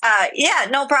mind me asking? Yeah,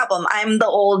 no problem. I'm the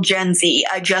old Gen Z.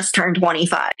 I just turned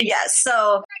 25. Yes.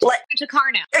 So a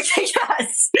car now.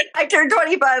 Yes. I turned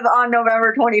 25 on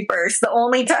November 21st. The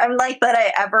only time like that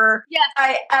I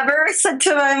ever said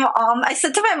to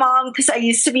my mom, because I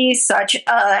used to be such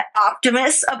a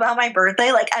optimist about my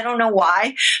birthday. Like, I don't know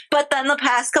why. But then the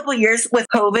past couple years with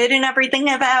COVID and everything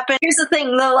have happened. Here's the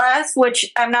thing,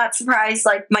 which I'm not surprised,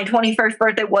 like my 21st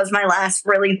birthday was my last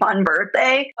really fun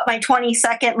birthday. But my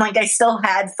 22nd, like I still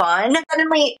had fun.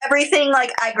 Suddenly everything,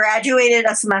 like I graduated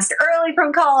a semester early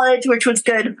from college, which was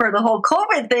good for the whole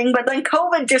COVID thing. But then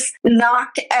COVID just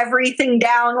knocked everything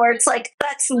down where it's like,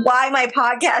 that's why my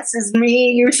podcast is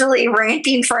me usually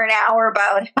ranting for an hour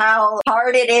about how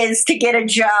hard it is to get a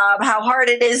job, how hard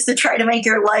it is to try to make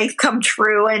your life come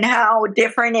true, and how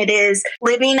different it is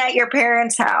living at your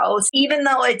parents' house, even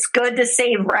though it's good to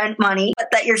save rent money, but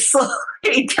that you're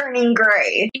slowly turning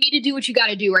gray. You need to do what you got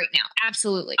to do right now.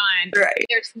 Absolutely. Right.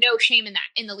 There's no shame in that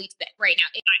in the least bit right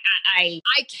now. I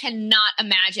cannot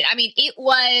imagine. I mean, it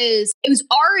was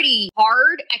already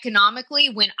hard economically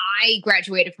when I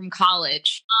graduated from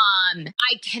college.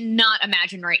 I cannot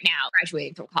imagine right now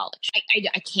graduating from college.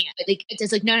 I can't.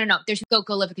 It's like, no. There's go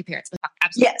live with your parents.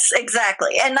 Absolutely. Yes,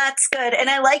 exactly. And that's good. And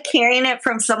I like hearing it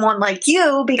from someone like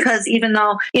you, because even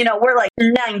though, you know, we're like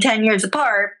 9-10 years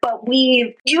apart, but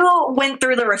you went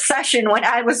through the recession when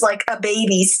I was like a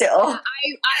baby still.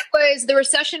 The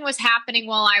recession was happening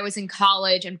while I was in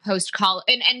college and post-college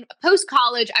and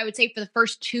post-college, I would say for the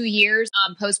first 2 years,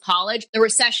 post-college, the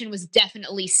recession was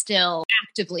definitely still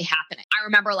actively happening. I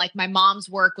remember like my mom's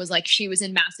work was like, she was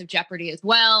in massive jeopardy as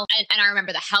well. And I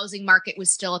remember the housing market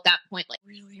was still at that point, like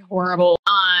really horrible.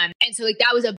 And so like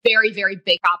that was a very, very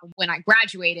big problem when I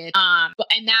graduated.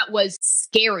 And that was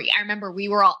scary. I remember we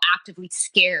were all actively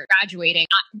scared graduating.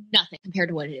 Nothing compared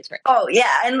to what it is right now. Oh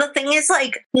yeah. And the thing is,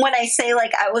 like, when I say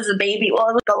like I was a baby, well,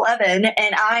 I was 11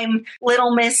 and I'm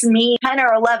little miss me, 10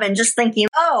 or 11, just thinking,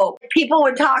 oh, people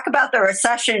would talk about the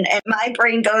recession and my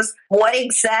brain goes, what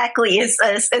exactly is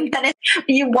this? And then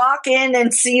you walk in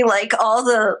and see like all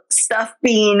the stuff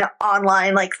being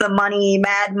online, like the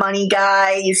Mad Money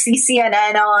guy, you see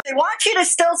CNN on. They want you to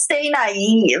still stay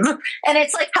naive. And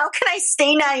it's like, how can I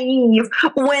stay naive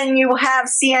when you have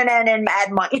CNN and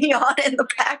Mad Money on in the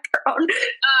background?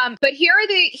 But here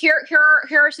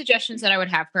are suggestions that I would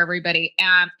have for everybody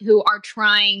who are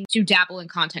trying to dabble in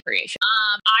content creation.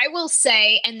 I will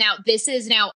say, and now this is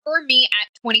now for me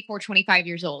at 24, 25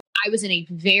 years old, I was in a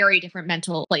very different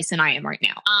mental place than I am right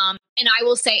now. And I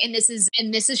will say, and this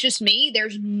is just me,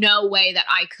 there's no way that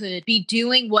I could be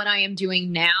doing what I am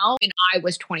doing now when I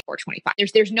was 24, 25.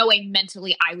 There's no way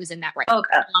mentally I was in that right now.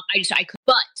 Okay. I could.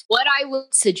 But what I will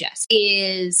suggest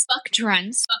is fuck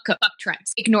trends. Fuck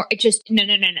trends. Ignore it. Just no.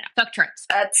 Fuck trends.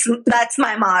 That's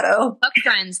my motto. Fuck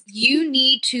trends. You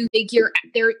need to figure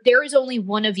there is only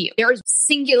one of you. There is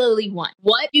singularly one.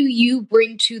 What do you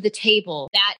bring to the table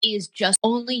that is just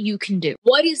only you can do?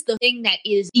 What is the thing that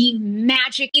is the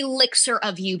magic elixir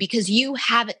of you? Because you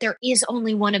have it. There is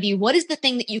only one of you. What is the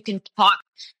thing that you can talk,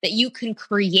 that you can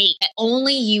create, that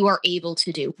only you are able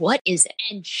to do? What is it?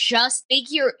 And just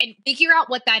figure out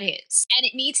what that is. And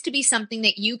it needs to be something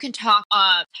that you can talk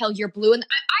till you're blue. And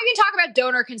I can talk about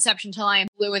donor conception till I am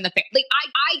blue in the face. Like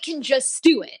I can just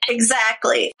do it.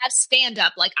 Exactly. Have stand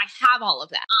up. Like I have all of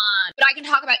that. But I can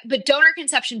talk about, but donor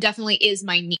conception definitely is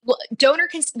my niche. Well,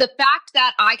 the fact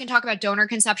that I can talk about donor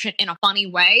conception in a funny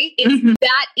way,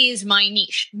 that is my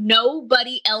niche.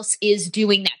 Nobody else is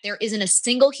doing that. There isn't a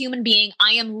single human being.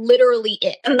 I am literally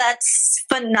it. And that's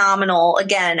phenomenal.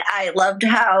 Again, I loved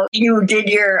how you did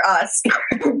your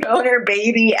donor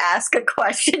baby ask a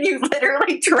question. You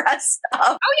literally dressed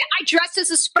up. Oh yeah, I dressed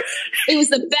as a sperm. It was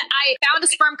the best. I found a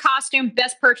sperm costume,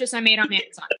 best purchase I made on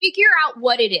Amazon. Figure out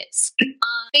what it is.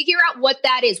 Figure out what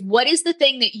that is. What is the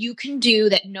thing that you can do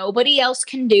that nobody else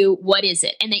can do? What is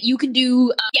it? And that you can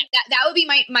do. That would be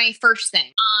my first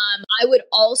thing. I would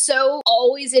also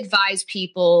always advise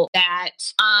people that,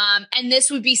 and this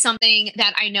would be something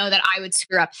that I know that I would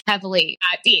screw up heavily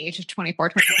at the age of 24,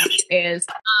 25 is,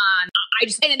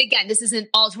 and then again, this isn't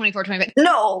all 24, 25.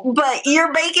 No, but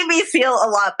you're making me feel a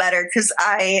lot better because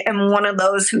I am one of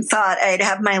those who thought I'd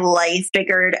have my life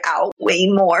figured out way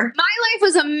more. My life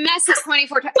was a mess at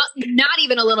 24, not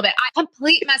even a little bit.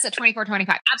 Complete mess at 24,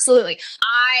 25. Absolutely.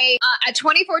 At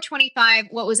 24, 25,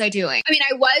 what was I doing? I mean,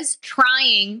 I was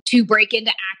trying to break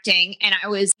into acting and I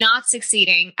was not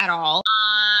succeeding at all.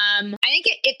 I think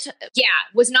it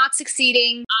was not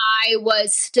succeeding. I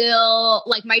was still,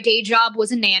 like, my day job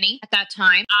was a nanny at that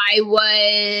time. I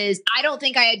don't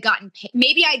think I had gotten paid.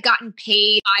 Maybe I had gotten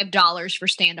paid $5 for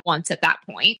stand-up once at that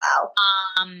point. Wow.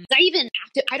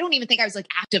 I don't even think I was like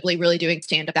actively really doing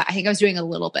stand-up. I think I was doing a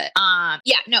little bit.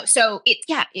 So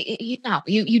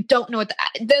you don't know what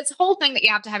this whole thing that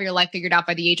you have to have your life figured out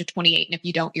by the age of 28. And if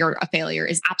you don't, you're a failure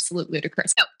is absolutely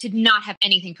ludicrous. So did not have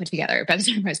anything put together by the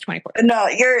time I was 24. No,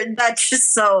 that's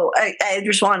just so, I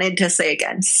just wanted to say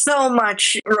again, so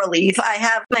much relief. I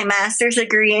have my master's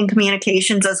degree in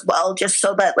communications as well, just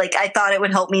so that, like, I thought it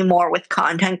would help me more with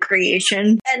content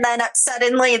creation. And then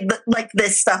suddenly,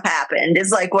 this stuff happened,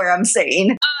 is like where I'm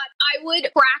saying. I would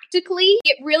practically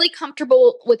get really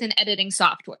comfortable with an editing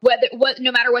software,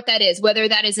 no matter what that is, whether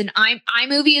that is an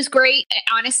iMovie is great.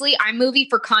 Honestly, iMovie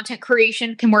for content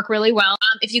creation can work really well.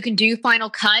 If you can do Final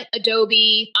Cut,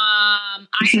 Adobe, I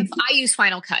use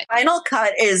Final Cut. Final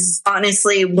Cut is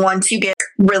honestly, once you get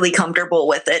really comfortable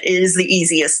with it, is the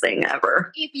easiest thing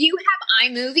ever. If you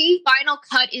have iMovie, Final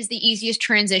Cut is the easiest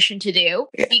transition to do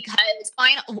because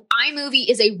iMovie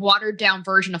is a watered down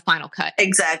version of Final Cut.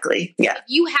 Exactly. Yeah. If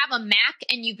you have a Mac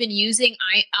and you've been using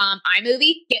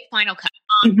iMovie, get Final Cut.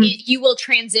 You will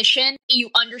transition. You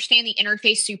understand the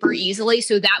interface super easily.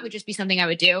 So that would just be something I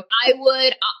would do. I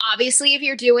would, obviously, if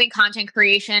you're doing content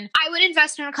creation, I would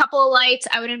invest in a couple of lights.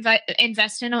 I would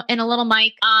invest in a little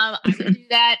mic. I would do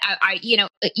that.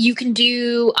 You can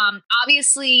do,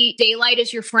 obviously, daylight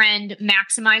is your friend.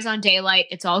 Maximize on daylight.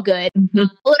 It's all good.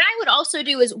 What I would also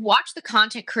do is watch the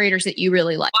content creators that you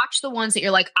really like. Watch the ones that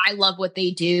you're like, I love what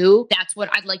they do. That's what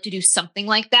I'd like to do, something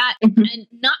like that. And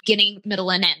not getting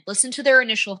middle and end. Listen to their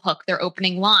initial hook, their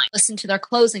opening line. Listen to their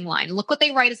closing line. Look what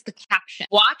they write as the caption.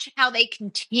 Watch how they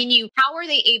continue. How are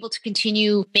they able to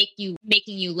continue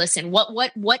making you listen?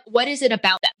 What is it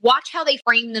about that? Watch how they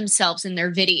frame themselves in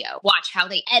their video. Watch how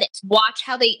they edit. Watch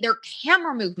how their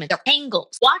camera movement, their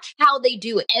angles. Watch how they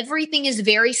do it. Everything is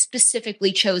very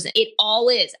specifically chosen. It all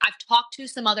is. I've talked to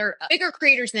some other bigger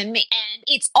creators than me, and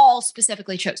it's all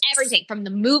specifically chosen. Everything from the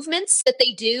movements that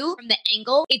they do, from the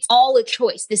angle, it's all a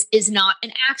choice. This is not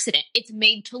an accident. It's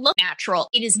made to look natural.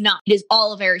 It is not. It is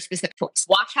all a very specific choice.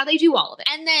 Watch how they do all of it.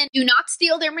 And then do not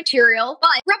steal their material,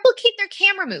 but replicate their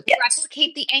camera move. Yes.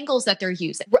 Replicate the angles that they're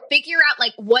using. Figure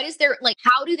out what is their,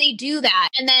 how do they do that?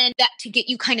 And then that to get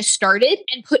you kind of started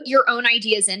and put your own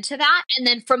ideas into that. And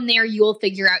then from there, you will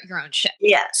figure out your own shit.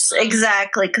 Yes,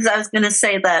 exactly. Because I was going to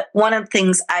say that one of the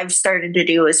things I've started to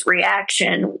do is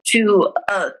reaction to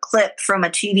a clip from a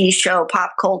TV show,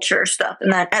 pop culture stuff.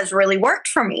 And that has really worked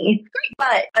for me. Great.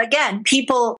 But again,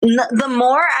 people, the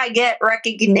more I get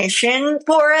recognition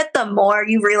for it, the more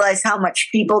you realize how much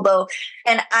people though.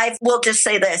 And I will just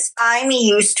say this, I'm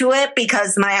used to it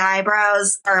because my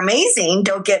eyebrows are amazing.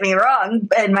 Don't get me wrong.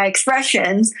 And my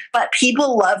expressions, but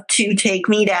people love to take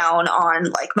me down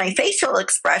on my facial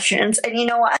expressions. And you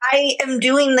know what? I am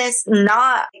doing this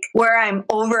not where I'm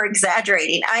over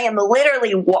exaggerating. I am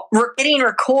literally hitting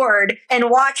record and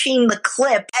watching the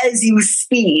clip as you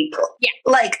speak.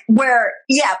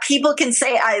 Yeah. People can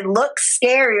say I look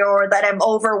scary or that I'm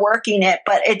overworking it,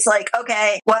 but it's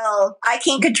okay, well, I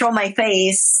can't control my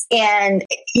face and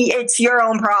it's your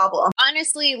own problem.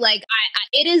 Honestly,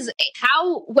 it is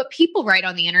what people write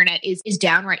on the internet is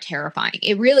downright terrifying.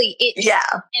 It really is. Yeah.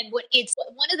 And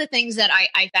one of the things that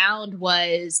I found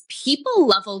was people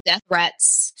level death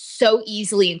threats so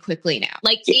easily and quickly now.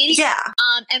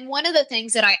 And one of the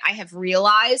things that I have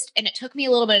realized, and it took me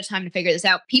a little bit of time to figure this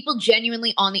out, people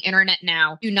genuinely on the internet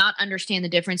now do not understand the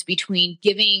difference between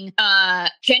giving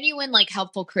genuine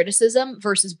helpful criticism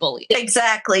versus bullying.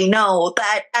 Exactly. No,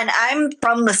 and I'm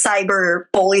from the cyber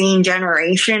bullying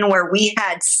generation where we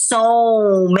had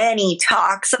so many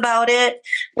talks about it.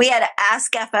 We had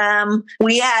Ask FM.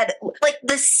 We had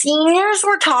the seniors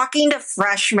were talking to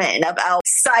freshmen about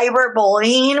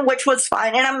cyberbullying, which was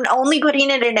fine. And I'm only putting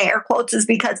it in air quotes is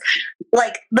because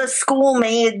the school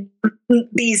made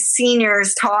these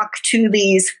seniors talk to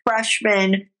these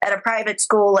freshmen at a private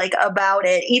school about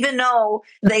it, even though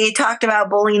they talked about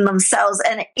bullying themselves.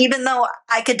 And even though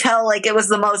I could tell it was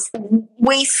the most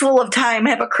wasteful of time,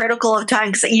 hypocritical of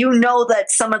time, because that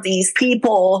some of these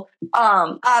people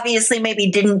obviously maybe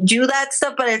didn't do that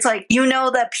stuff, but it's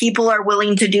that people are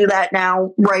willing to do that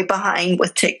now right behind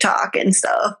with TikTok and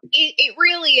stuff. It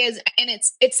really is. And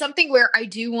it's something where I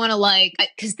do want to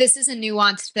because this is a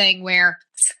nuanced thing where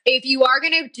if you are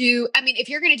going to do, if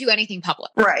you're going to do anything public,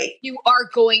 right, you are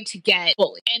going to get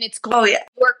bullied, and it's going to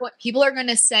work. People are going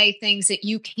to say things that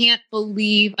you can't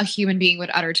believe a human being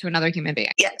would utter to another human being.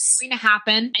 Yes. It's going to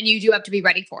happen, and you do have to be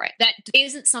ready for it. That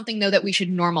isn't something though that we should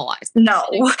normalize. No.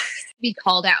 Be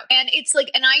called out. And it's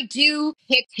and I do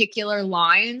pick particular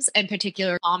lines and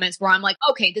particular comments where I'm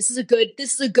okay, this is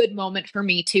a good moment for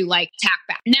me to attack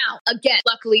back. Now, again,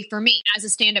 luckily for me, as a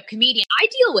stand-up comedian, I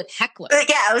deal with hecklers.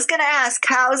 Yeah, I was going to ask,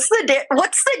 what's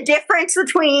the difference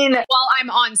between while I'm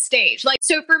on stage?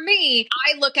 So for me,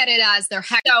 I look at it as their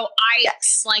heck. So I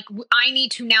am I need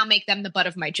to now make them the butt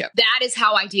of my joke. That is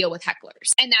how I deal with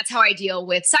hecklers. And that's how I deal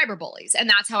with cyberbullies. And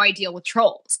that's how I deal with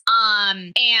trolls.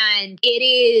 And it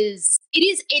is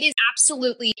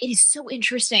absolutely, it is so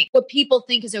interesting what people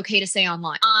think is okay to say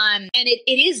online. And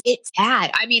it's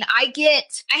bad. I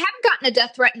haven't gotten a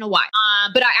death threat in a while,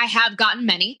 but I have gotten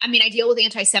many. I deal with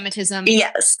anti-Semitism.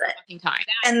 Yes. Time.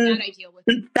 That I deal with.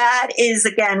 That is,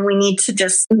 again, we need to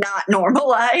just not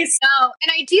normalize. No,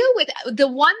 and I deal with the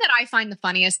one that I find the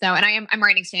funniest though, and I'm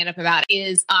writing stand-up about it,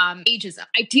 is ageism.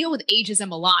 I deal with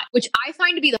ageism a lot, which I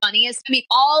find to be the funniest. Any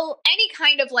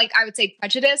kind of I would say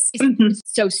prejudice is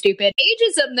so stupid.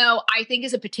 Ageism though, I think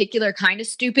is a particular kind of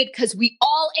stupid because we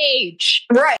all age.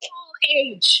 Right.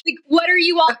 age. Like, what are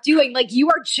you all doing? Like, you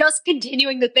are just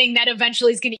continuing the thing that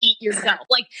eventually is going to eat yourself.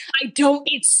 Like,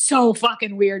 it's so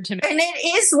fucking weird to me. And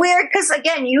it is weird because,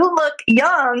 again, you look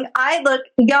young. I look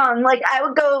young. Like, I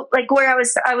would go, like, where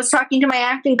I was talking to my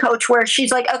acting coach where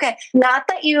she's like, okay, not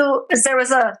that because there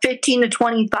was a 15 to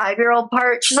 25-year-old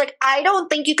part. She's like, I don't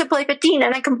think you could play 15.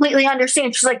 And I completely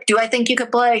understand. She's like, do I think you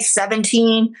could play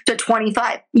 17 to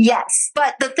 25? Yes.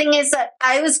 But the thing is that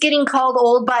I was getting called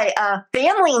old by a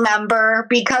family member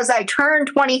because I turned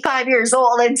 25 years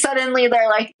old, and suddenly they're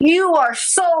like, you are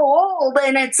so old.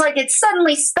 And it's like, it's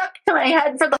suddenly stuck to my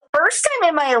head for the first time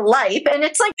in my life. And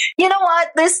it's like, you know what?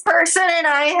 This person and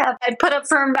I put up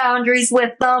firm boundaries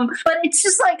with them, but it's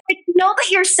just like, I know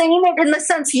that you're saying it in the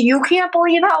sense you can't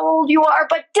believe how old you are,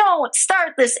 but don't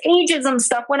start this ageism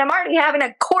stuff when I'm already having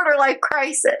a quarter life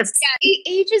crisis. Yeah,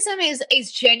 ageism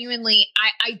is genuinely,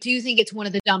 I do think it's one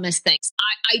of the dumbest things.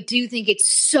 I do think it's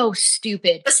so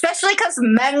stupid. Especially because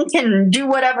men can do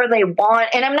whatever they want.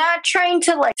 And I'm not trying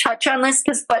to like touch on this,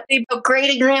 but a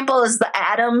great example is the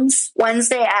Addams,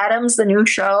 Wednesday Addams, the new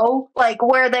show, like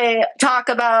where they talk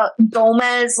about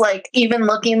Gomez, like even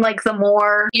looking like the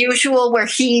more usual, where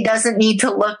he doesn't need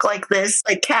to look like this,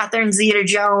 like Catherine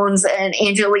Zeta-Jones and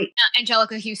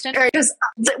Angelica Houston.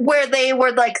 Where they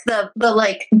were like the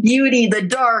like beauty, the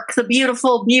dark, the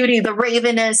beautiful beauty, the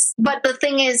ravenous. But the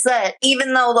thing is that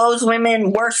even though those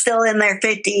women were still in their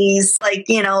 50s, like,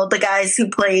 you know, the guys who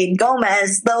played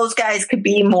Gomez, those guys could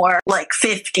be more like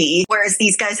 50, whereas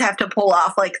these guys have to pull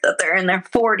off like that they're in their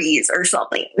 40s or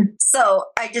something. So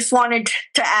I just wanted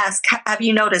to ask, have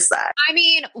you noticed that? I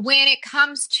mean, when it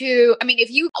comes to,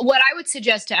 what I would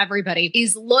suggest to everybody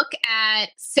is look at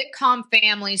sitcom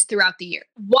families throughout the year.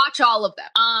 Watch all of them.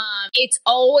 It's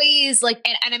always like,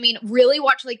 and I mean, really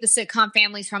watch like the sitcom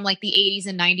families from like the 80s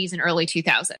and 90s and early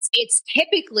 2000s. It's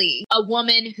typically a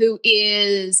woman who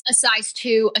is a size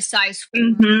 2, a size 4,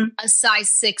 a size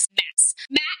 6 max.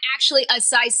 Actually, a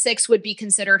size 6 would be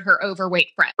considered her overweight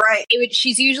friend. Right.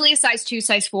 She's usually a size 2,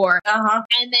 size 4. And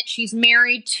then she's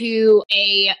married to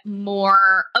a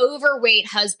more overweight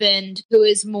husband who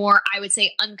is more, I would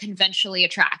say, unconventionally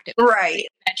attractive. Right.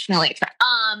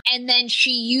 And then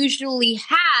she usually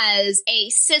has a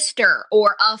sister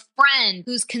or a friend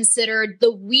who's considered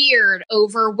the weird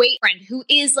overweight friend who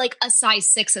is like a size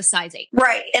 6, a size 8.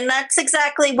 Right. And that's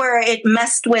exactly where it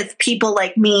messed with people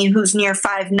like me who's near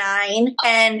 5'9".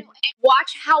 And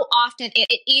watch how often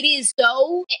it is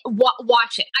so,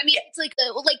 watch it. I mean, it's like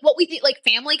what we think, like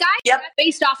Family Guy. Yep.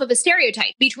 Based off of a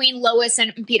stereotype between Lois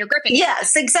and Peter Griffin.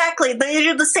 Yes, exactly. They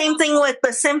did the same thing with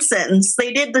The Simpsons.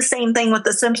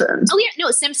 Oh yeah,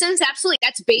 no, Simpsons, absolutely.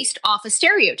 That's based off a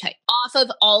stereotype, off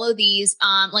of all of these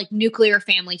like nuclear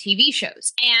family TV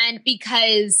shows. And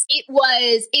because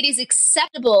it is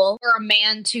acceptable for a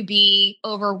man to be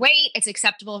overweight, it's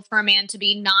acceptable for a man to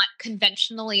be not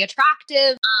conventionally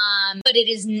attractive, but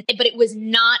it was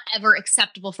not ever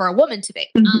acceptable for a woman to be.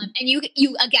 And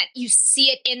you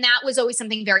see it, and that was always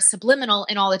something very subliminal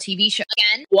in all the TV shows.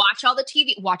 Again, watch all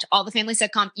the family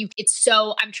sitcom.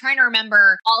 I'm trying to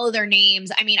remember all of their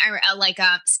names. I mean, I like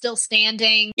Still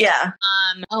Standing. Yeah.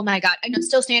 Oh my God. I know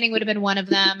Still Standing would have been one of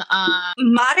them.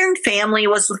 Modern Family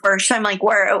was the first time like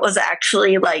where it was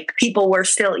actually like people were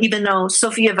still, even though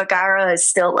Sofia Vergara is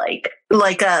still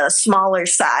like a smaller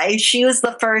size, she was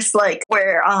the first like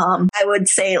where I would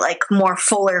say like more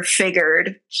fuller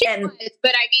figured. But I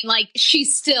mean, like,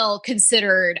 she's still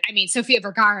considered, I mean, Sofia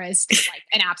Vergara is still like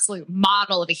an absolute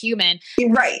model of a human.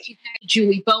 Right. You had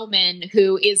Julie Bowman,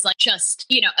 who is like just,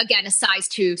 again, a size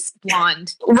 2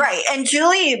 blonde. Right. And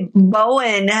Julie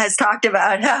Bowen has talked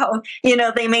about how,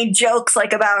 they made jokes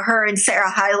like about her and Sarah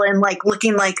Hyland like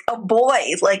looking like a boy,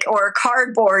 like, or a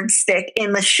cardboard stick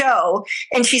in the show.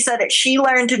 And she said that she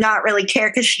learned to not really care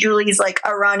because Julie's like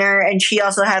a runner and she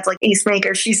also has like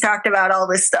pacemakers. She's talked about all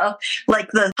this stuff, like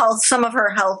some of her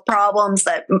health problems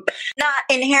that not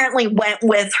inherently went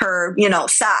with her,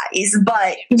 size,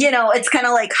 but it's kind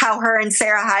of like how her and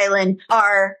Sarah Hyland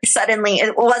are suddenly,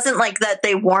 it wasn't like that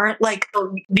they weren't like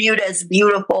viewed as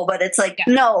beautiful, but it's like,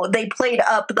 no, they played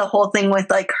up the whole thing with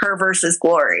like her versus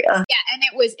Gloria. Yeah. And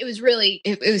it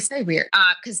was very weird.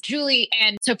 Cause Julie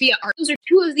and Sophia those are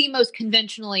two of the most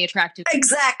conventionally attractive.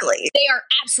 Exactly. They are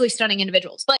absolutely stunning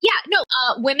individuals. But yeah, no,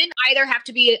 women either have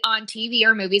to be on TV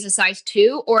or movies a size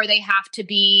 2, or they have to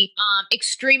be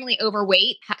extremely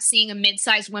overweight. Seeing a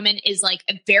mid-sized woman is like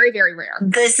very, very rare.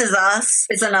 This Is Us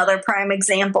is another prime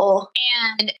example.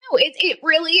 And no, it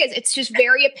really is. It's just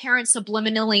very apparent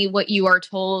subliminally what you are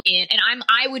told in. And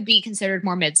I would be considered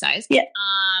more mid-sized. Yeah.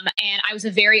 And I was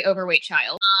a very overweight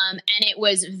child. And it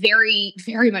was very,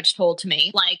 very much told to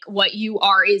me, like, what you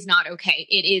are is not okay.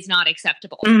 It is not not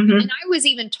acceptable. Mm-hmm. And I was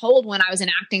even told when I was in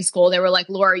acting school, they were like,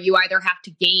 Laura, you either have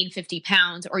to gain 50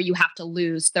 pounds or you have to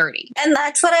lose 30. And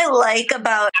that's what I like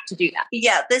about, Have to do that.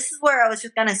 yeah, this is where I was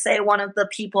just going to say one of the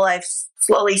people I've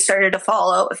slowly started to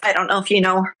follow. I don't know if you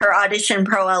know her, Audition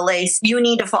Pro LA. You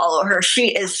need to follow her. She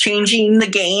is changing the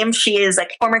game. She is a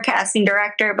former casting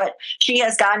director, but she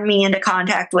has gotten me into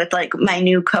contact with like my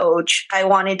new coach. I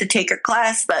wanted to take her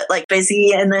class, but like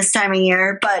busy in this time of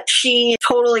year, but she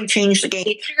totally changed the game.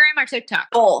 Instagram or TikTok?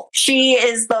 Both. She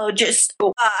is though just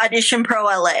Audition Pro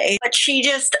LA, but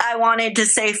I wanted to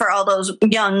say for all those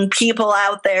young people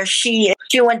out there, she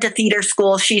went to theater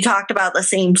school. She talked about the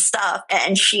same stuff,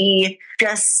 and she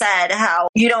just said how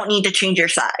you don't need to change your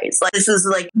size. Like, this is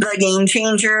like the game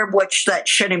changer, which that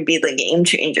shouldn't be the game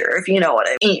changer, if you know what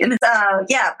I mean.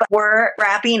 Yeah, but we're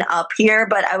wrapping up here,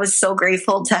 but I was so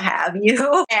grateful to have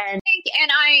you. And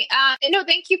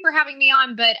thank you for having me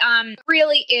on. But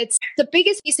really, it's the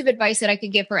biggest piece of advice that I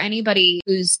could give for anybody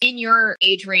who's in your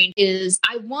age range is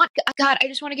I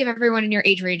just want to give everyone in your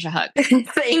age range a hug.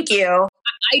 Thank you.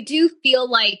 I do feel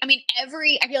like, I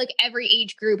feel like every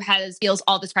age group feels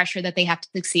all this pressure that they have to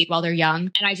succeed while they're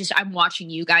young. And I'm watching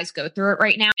you guys go through it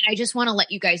right now. And I just want to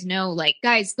let you guys know, like,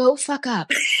 guys, go fuck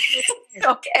up.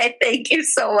 Okay, thank you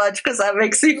so much, because that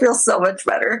makes me feel so much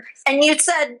better. And you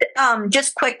said,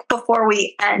 just quick before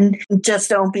we end, just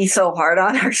don't be so hard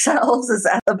on ourselves. Is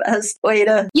that the best way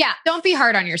to? Yeah, don't be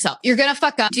hard on yourself. You're going to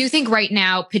fuck up. Do you think right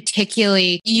now,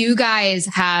 particularly, you guys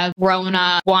have grown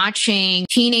up watching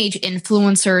teenage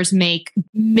influencers make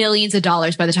millions of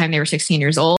dollars by the time they were 16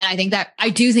 years old? And I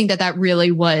do think that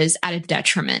really was at a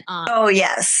detriment. Oh,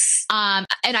 yes. And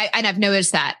I've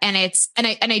noticed that. And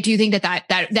I do think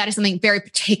that is something very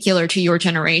particular to your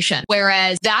generation.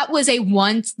 Whereas that was a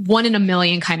one in a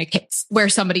million kind of case where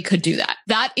somebody could do that.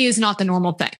 That is not the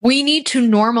normal thing. We need to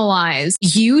normalize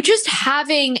you just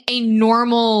having a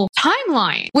normal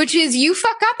timeline, which is you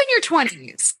fuck up in your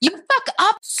 20s. You fuck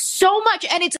up so much,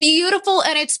 and it's beautiful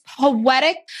and it's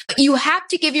poetic. You have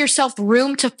to give yourself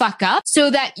room to fuck up so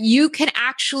that you can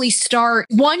actually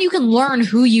you can learn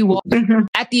who you are. Mm-hmm.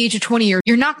 At the age of 20 years.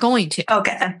 You're not going to.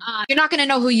 Okay. You're not going to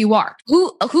know who you are.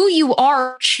 Who you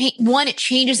are, it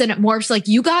changes and it morphs. Like,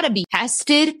 you got to be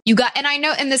tested. And I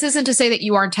know, and this isn't to say that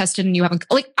you aren't tested and you haven't,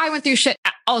 like, I went through shit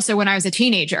also when I was a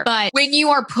teenager, but when you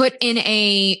are put in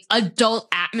a adult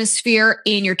atmosphere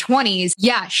in your 20s,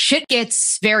 yeah, shit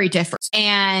gets very different.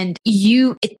 And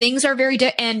things are very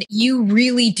different, and you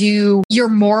really do, your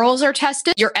morals are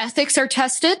tested, your ethics are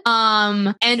tested,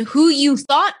 and who you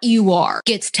thought you are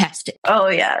gets tested. Oh,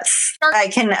 yes. I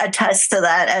can attest to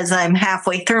that as I'm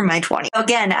halfway through my 20s.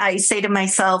 Again, I say to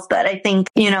myself that I think,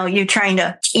 you're trying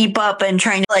to keep up and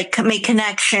trying to like make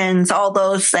connections, all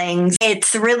those things.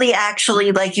 It's really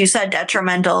actually, like you said,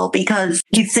 detrimental, because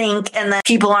you think and that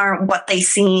people aren't what they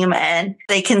seem, and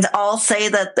they can all say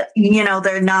that,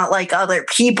 they're not like other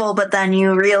people, but then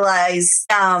you realize,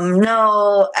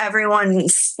 no,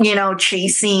 everyone's,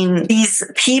 chasing these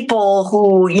people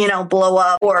who, blow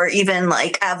up or even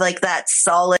like have like that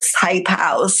solid hype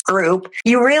house group.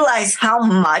 You realize how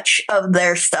much of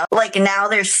their stuff, like now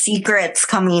there's secrets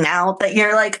coming out that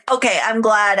you're like, okay, I'm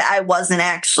glad I wasn't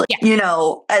actually,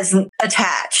 as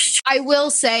attached. I will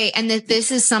say, and that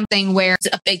this is something where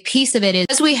a big piece of it is,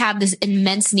 as we have this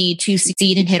immense need to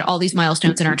succeed and hit all these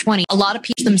milestones in our 20s, a lot of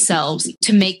people themselves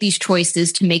to make these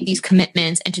choices, to make these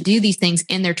commitments, and to do these things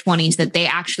in their 20s that they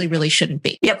actually really shouldn't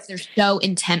be. Yep. They're so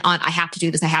intent on, I have to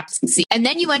do this, I have to succeed. And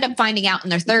then you end up finding out in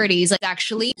their 30s, like,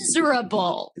 actually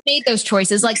miserable. Made those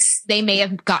choices, like they may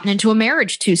have gotten into a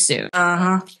marriage too soon.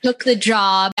 Took the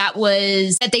job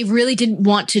that they really didn't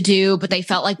want to do, but they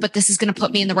felt like, but this is going to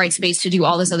put me in the right space to do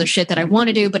all this other shit that I want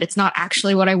to do, but it's not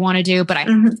actually what I want to do, but I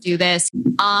have to do this.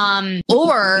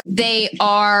 Or they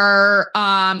are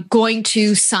going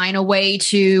to sign away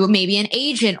to maybe an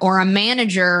agent or a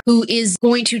manager who is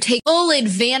going to take full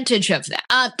advantage of them.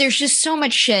 There's just so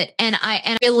much shit. And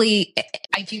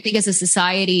I do think as a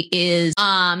society is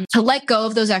to let go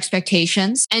of those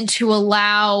expectations and to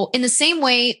allow, in the same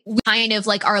way we kind of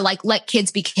like are like, let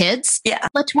kids be kids. Yeah.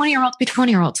 Let 20-year-olds be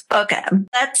 20-year-olds. Okay.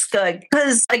 That's good.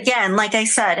 Because again, like I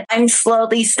said, I'm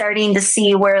slowly starting to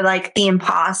see where like the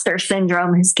imposter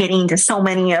syndrome is getting to so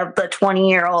many of the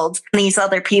 20-year-olds and these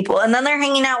other people. And then they're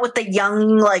hanging out with the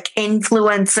young like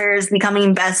influencers,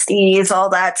 becoming besties, all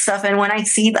that stuff. And when I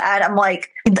see that, I'm like,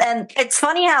 And it's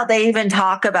funny how they even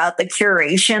talk about the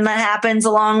curation that happens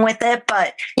along with it.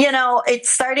 But, it's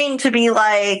starting to be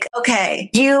like, okay,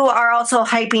 you are also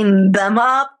hyping them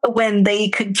up when they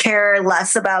could care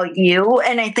less about you.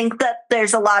 And I think that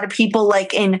there's a lot of people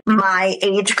like in my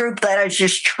age group that are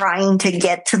just trying to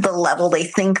get to the level they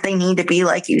think they need to be,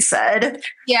 like you said.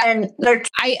 Yeah. And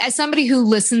as somebody who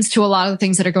listens to a lot of the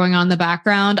things that are going on in the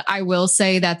background, I will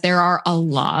say that there are a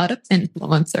lot of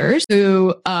influencers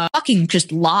who fucking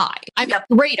just lie. I mean,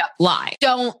 straight up lie.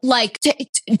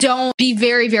 Don't be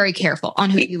very, very careful on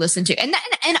who you listen to. And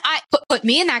I put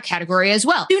me in that category as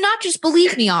well. Do not just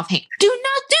believe me offhand. Do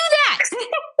not do that.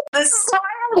 This is why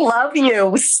I love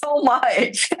you so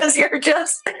much, because you're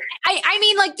just... I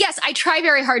mean, like, yes, I try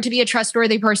very hard to be a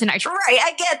trustworthy person. Right,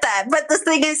 I get that. But the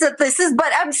thing is that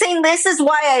but I'm saying this is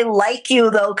why I like you,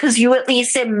 though, because you at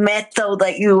least admit, though,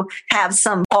 that you have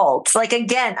some faults. Like,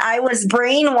 again, I was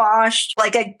brainwashed,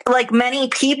 like many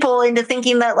people, into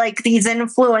thinking that, like, these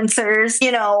influencers,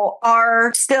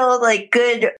 are still, like,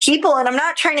 good people. And I'm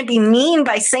not trying to be mean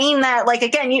by saying that. Like,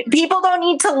 again, people don't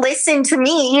need to listen to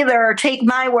me either or take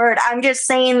my word. I'm just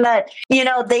saying that,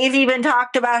 they've even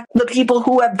talked about the people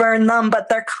who have burned them, but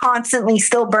they're constantly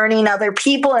still burning other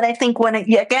people. And I think when,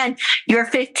 again, you're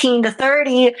 15 to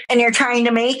 30 and you're trying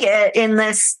to make it in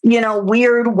this,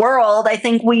 weird world, I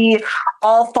think we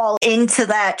all fall into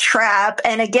that trap.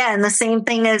 And again, the same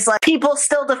thing is like people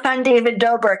still defend David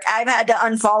Dobrik. I've had to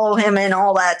unfollow him and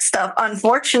all that stuff,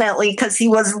 unfortunately, because he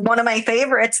was one of my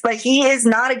favorites, but he is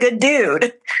not a good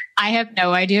dude. I have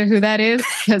no idea who that is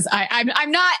because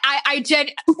I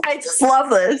just love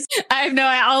this. I have no,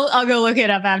 I'll go look it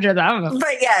up after that. I don't know.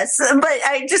 But yes, but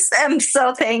I just am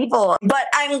so thankful. But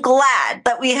I'm glad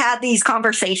that we had these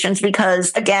conversations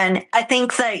because, again, I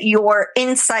think that your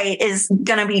insight is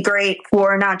going to be great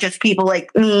for not just people like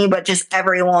me, but just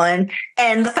everyone.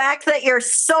 And the fact that you're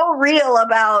so real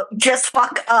about just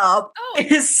fuck up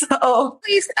is so...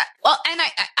 Please. Well, and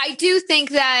I do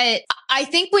think that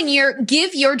when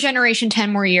give your generation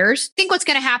 10 more years, I think what's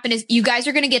going to happen is you guys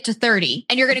are going to get to 30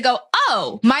 and you're going to go,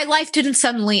 oh, my life didn't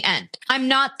suddenly end. I'm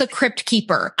not the crypt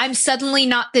keeper. I'm suddenly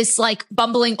not this like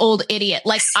bumbling old idiot.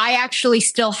 Like I actually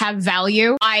still have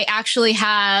value. I actually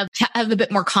have a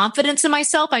bit more confidence in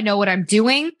myself. I know what I'm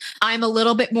doing. I'm a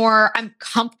little bit more, I'm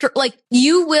comfortable. Like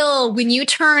you will, when you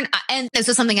turn, and this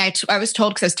is something I was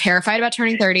told because I was terrified about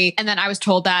turning 30. And then I was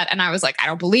told that and I was like, I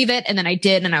don't believe it. And then I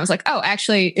did. And I was like, oh,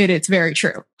 actually it's very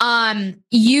true.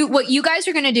 What you guys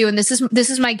are going to do, and this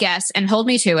is my guess and hold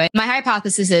me to it. My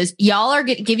hypothesis is y'all are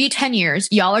going to give you 10 years.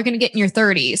 Y'all are going to get in your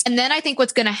 30s. And then I think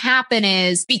what's going to happen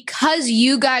is because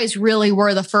you guys really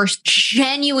were the first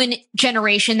genuine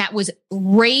generation that was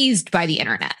raised by the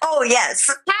internet. Oh, yes.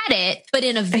 Had it, but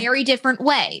in a very different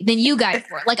way than you guys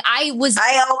were. Like I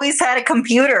always had a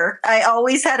computer.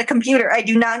 I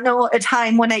do not know a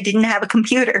time when I didn't have a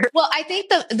computer. Well, I think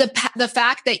the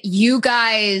fact that you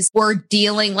guys were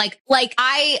dealing like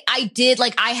I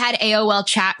had AOL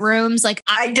chat rooms. Like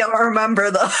I don't remember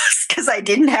those because I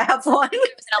didn't have one. It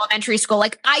was in elementary school.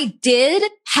 Like I did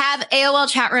have AOL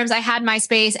chat rooms. I had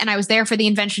MySpace and I was there for the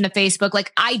invention of Facebook.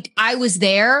 Like I was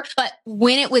there, but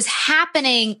when it was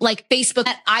happening, like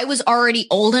Facebook, I was already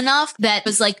old enough that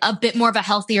was like a bit more of a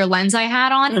healthier lens I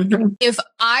had on. Mm-hmm. If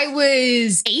I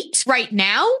was 8 right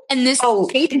now and this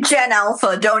Gen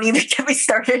Alpha, don't even get me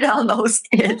started on those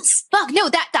kids. Fuck no,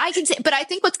 that I can say, but I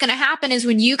think what's going to happen is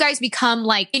when you guys become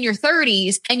like in your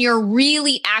 30s and you're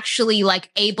really actually like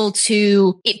able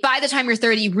to, by the time you're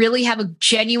 30, really have a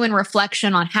genuine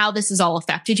reflection on how this has all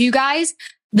affected you guys.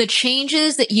 The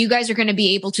changes that you guys are going to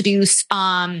be able to do,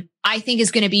 I think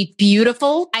is going to be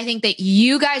beautiful. I think that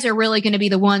you guys are really going to be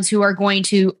the ones who are going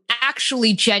to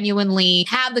actually genuinely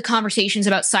have the conversations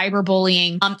about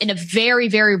cyberbullying in a very,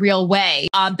 very real way,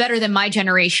 better than my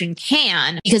generation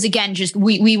can. Because again, just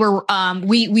we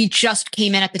just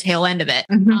came in at the tail end of it.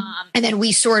 Mm-hmm. And then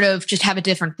we sort of just have a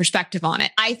different perspective on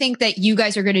it. I think that you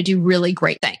guys are going to do really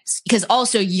great things because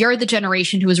also you're the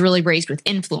generation who was really raised with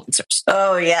influencers.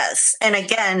 Oh, yes. And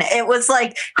again, it was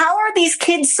like, how are these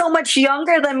kids so much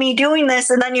younger than me doing this?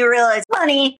 And then you realize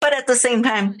money, but at the same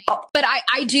time. But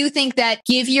I do think that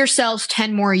give yourselves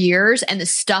 10 more years and the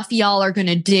stuff y'all are going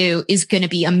to do is going to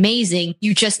be amazing.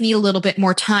 You just need a little bit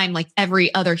more time like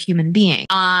every other human being.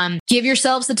 Give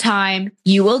yourselves the time.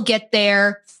 You will get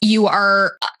there. You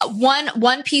are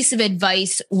one piece of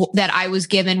advice that I was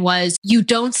given was you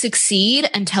don't succeed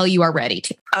until you are ready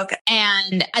to. Okay.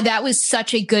 And that was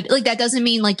such a good, like, that doesn't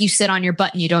mean like you sit on your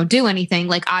butt and you don't do anything.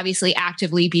 Like obviously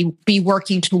actively be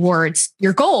working towards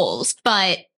your goals,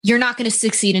 but you're not going to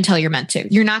succeed until you're meant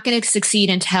to. You're not going to succeed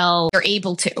until you're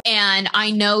able to. And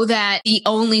I know that the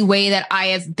only way that I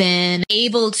have been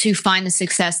able to find the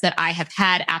success that I have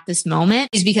had at this moment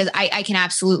is because I can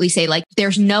absolutely say, like,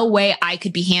 there's no way I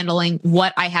could be handling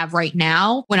what I have right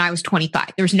now when I was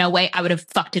 25. There's no way. I would have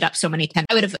fucked it up so many times.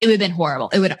 It would have been horrible.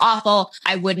 It would have been awful.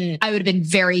 I would have been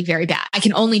very, very bad. I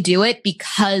can only do it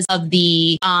because of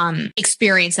the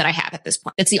experience that I have at this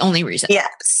point. That's the only reason. Yeah.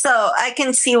 So I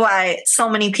can see why so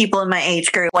many people in my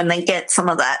age group, when they get some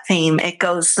of that fame, it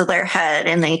goes to their head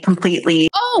and they completely...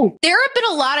 Oh, there have been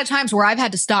a lot of times where I've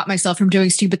had to stop myself from doing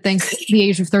stupid things at the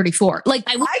age of 34. Like,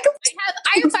 I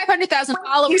have 500,000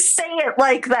 followers. You say it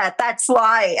like that. That's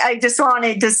why I just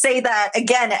wanted to say that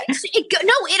again. No,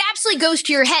 it absolutely goes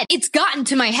to your head. It's gotten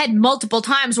to my head multiple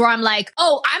times where I'm like,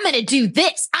 oh, I'm going to do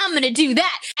this. I'm going to do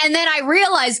that. And then I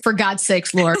realize, for God's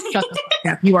sakes, Laura, shut the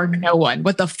fuck up. You are no one.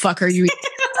 What the fuck are you?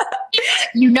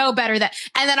 You know better than.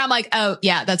 And then I'm like, oh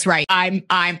yeah, that's right.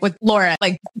 I'm with Laura.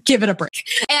 Like, give it a break.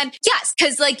 And yes,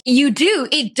 because like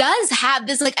it does have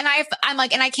this like, and I'm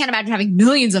like, and I can't imagine having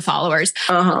millions of followers.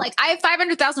 Like, I have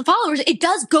 500,000 followers. It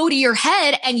does go to your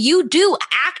head, and you do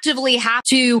actively have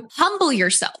to humble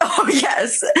yourself. Oh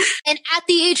yes. And at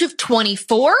the age of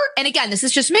 24, and again, this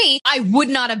is just me, I would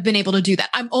not have been able to do that.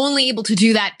 I'm only able to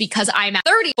do that because I'm at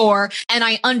 34 and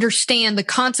I understand the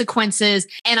consequences,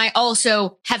 and I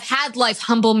also have had life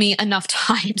humble me enough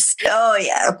times. Oh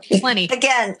yeah. Plenty.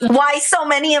 Again, why so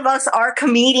many of us are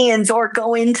comedians or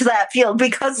go into that field,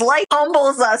 because life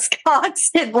humbles us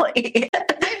constantly.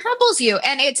 It humbles you,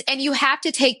 and you have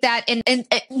to take that, and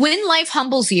when life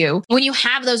humbles you, when you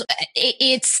have those,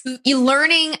 it's you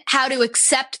learning how to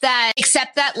accept that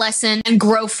lesson and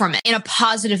grow from it in a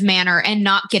positive manner and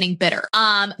not getting bitter.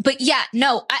 But yeah,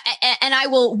 no, I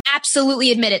will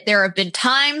absolutely admit it. There have been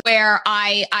times where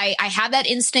I have that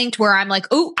instinct where I'm like,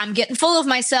 oh, I'm getting full of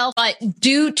myself. But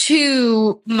due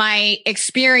to my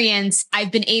experience,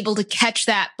 I've been able to catch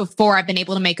that before I've been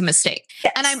able to make a mistake.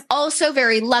 Yes. And I'm also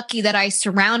very lucky that I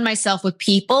surround myself with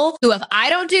people who, if I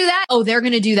don't do that, oh, they're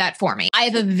going to do that for me. I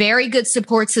have a very good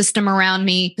support system around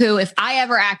me who, if I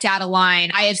ever act out of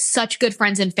line, I have such good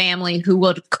friends and family who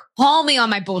would call me on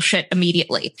my bullshit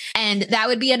immediately. And that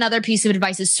would be another piece of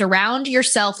advice, is surround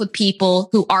yourself with people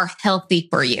who are healthy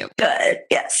for you. Good.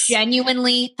 Yes.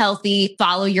 Genuinely healthy.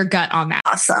 Follow your gut on that.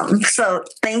 Awesome. So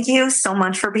thank you so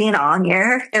much for being on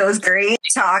here. It was great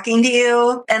talking to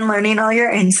you and learning all your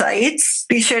insights.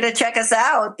 Be sure to check us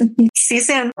out. See you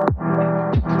soon.